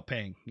that without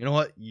paying. You know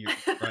what? You're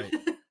right.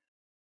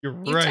 You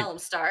right. tell him,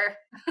 Star.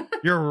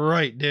 You're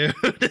right, dude.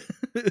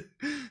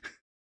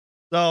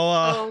 So,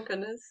 oh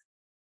goodness.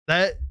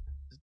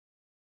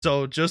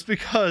 So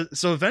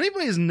if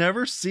anybody's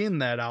never seen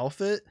that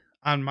outfit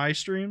on my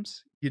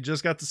streams, you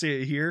just got to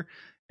see it here.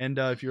 And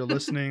if you're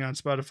listening on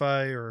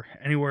Spotify or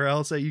anywhere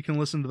else that you can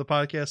listen to the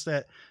podcast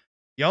at,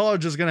 y'all are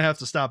just gonna have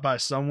to stop by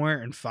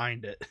somewhere and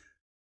find it.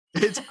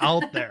 It's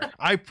out there.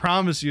 I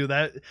promise you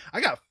that.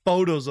 I got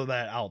photos of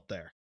that out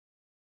there.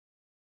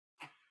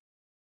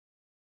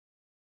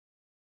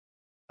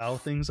 How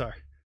things are.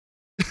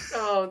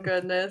 Oh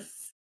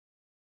goodness.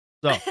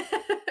 So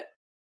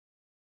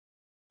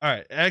all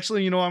right.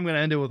 Actually, I'm going to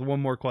end it with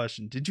one more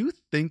question. Did you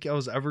think I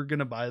was ever going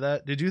to buy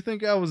that? Did you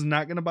think I was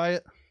not going to buy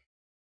it?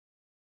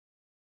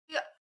 Yeah.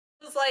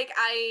 It was like,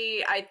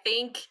 I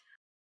think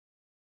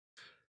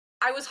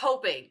I was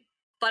hoping,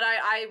 but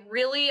I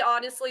really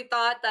honestly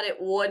thought that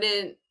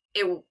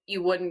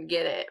you wouldn't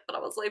get it. But I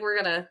was like,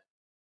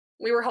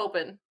 we were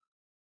hoping.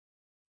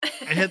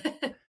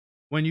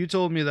 When you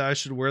told me that I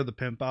should wear the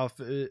pimp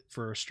outfit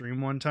for a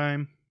stream one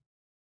time,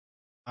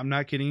 I'm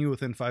not kidding you,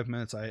 within 5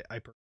 minutes, I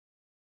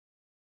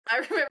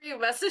remember you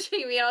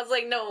messaging me. I was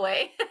like, no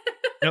way.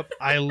 Yep.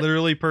 I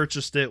literally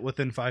purchased it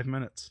within 5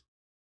 minutes.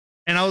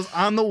 And I was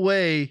on the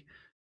way.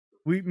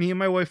 Me and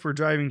my wife were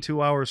driving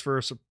 2 hours for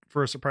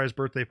a surprise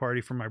birthday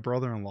party for my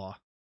brother-in-law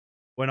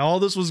when all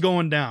this was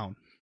going down.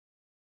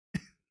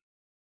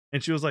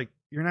 And she was like,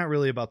 "You're not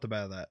really about to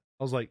buy that."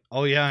 I was like,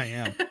 "Oh yeah, I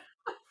am." She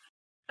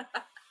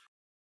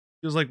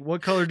was like,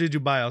 "What color did you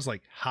buy?" I was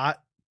like,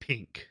 "Hot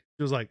pink."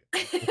 She was like,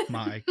 "Oh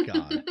my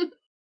God."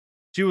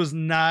 She was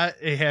not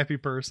a happy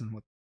person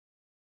with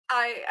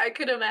I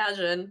could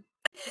imagine.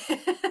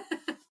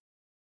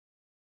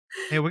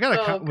 Hey, we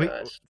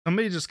got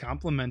somebody just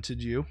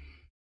complimented you.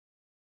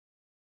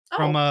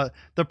 From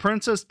the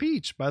Princess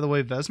Peach. By the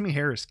way, Vesmi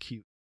hair is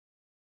cute.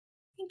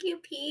 Thank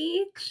you,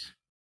 Peach.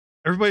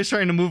 Everybody's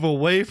trying to move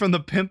away from the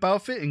pimp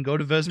outfit and go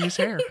to Vesmi's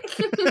hair.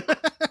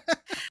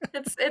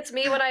 It's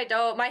me when I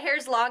don't. My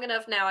hair's long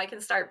enough now I can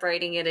start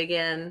braiding it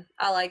again.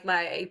 I like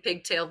my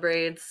pigtail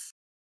braids.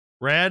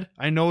 Rad,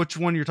 I know which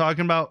one you're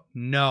talking about.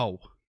 No.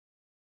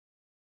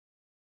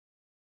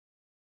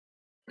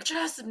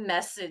 Just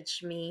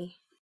message me.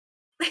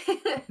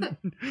 If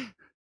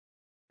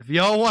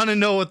y'all want to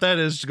know what that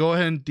is, go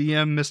ahead and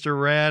DM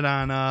Mr. Rad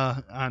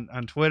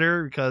on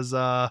Twitter, because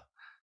I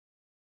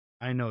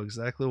know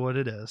exactly what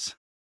it is.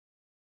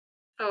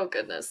 Oh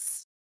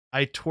goodness.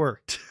 I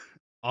twerked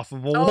off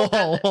of a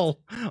wall.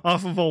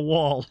 Off of a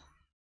wall.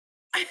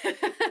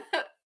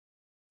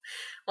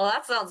 Well,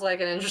 that sounds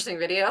like an interesting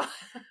video.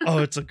 Oh,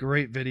 it's a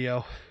great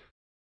video.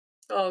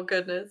 Oh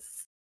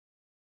goodness.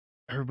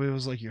 Everybody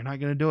was like, "You're not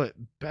gonna do it."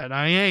 Bet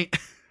I ain't.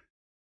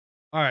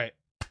 All right.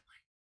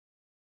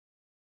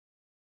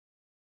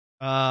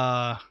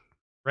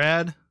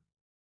 Rad,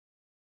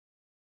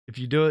 if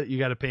you do it, you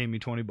got to pay me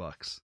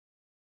 $20.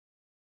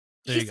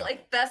 He's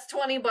like, that's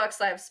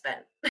 $20 I've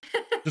spent.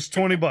 Just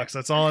 $20.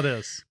 That's all it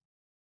is.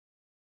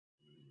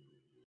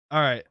 All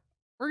right.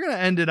 We're going to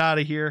end it out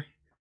of here.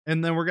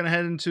 And then we're going to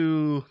head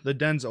into the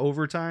Den's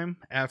overtime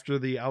after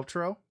the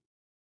outro.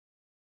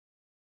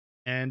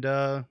 And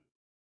we'll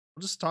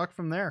just talk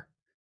from there.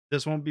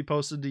 This won't be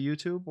posted to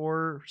YouTube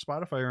or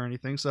Spotify or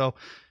anything. So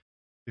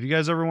if you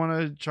guys ever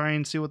want to try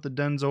and see what the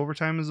Den's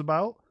overtime is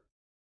about,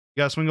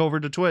 you got to swing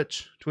over to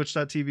Twitch,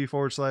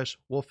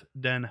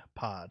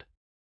 twitch.tv/WolfDenPod.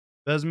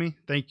 Vesmi,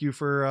 thank you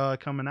for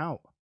coming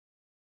out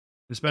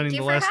and spending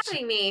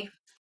having me.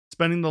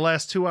 Spending the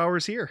last 2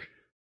 hours here.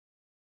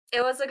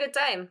 It was a good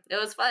time. It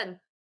was fun.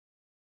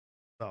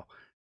 So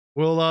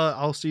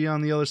I'll see you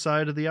on the other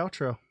side of the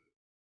outro.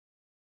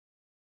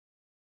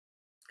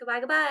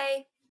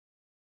 Goodbye.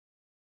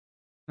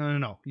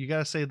 No. You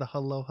gotta say the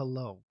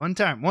hello. One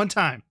time.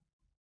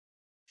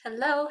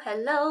 Hello.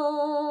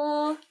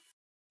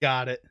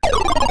 Got it.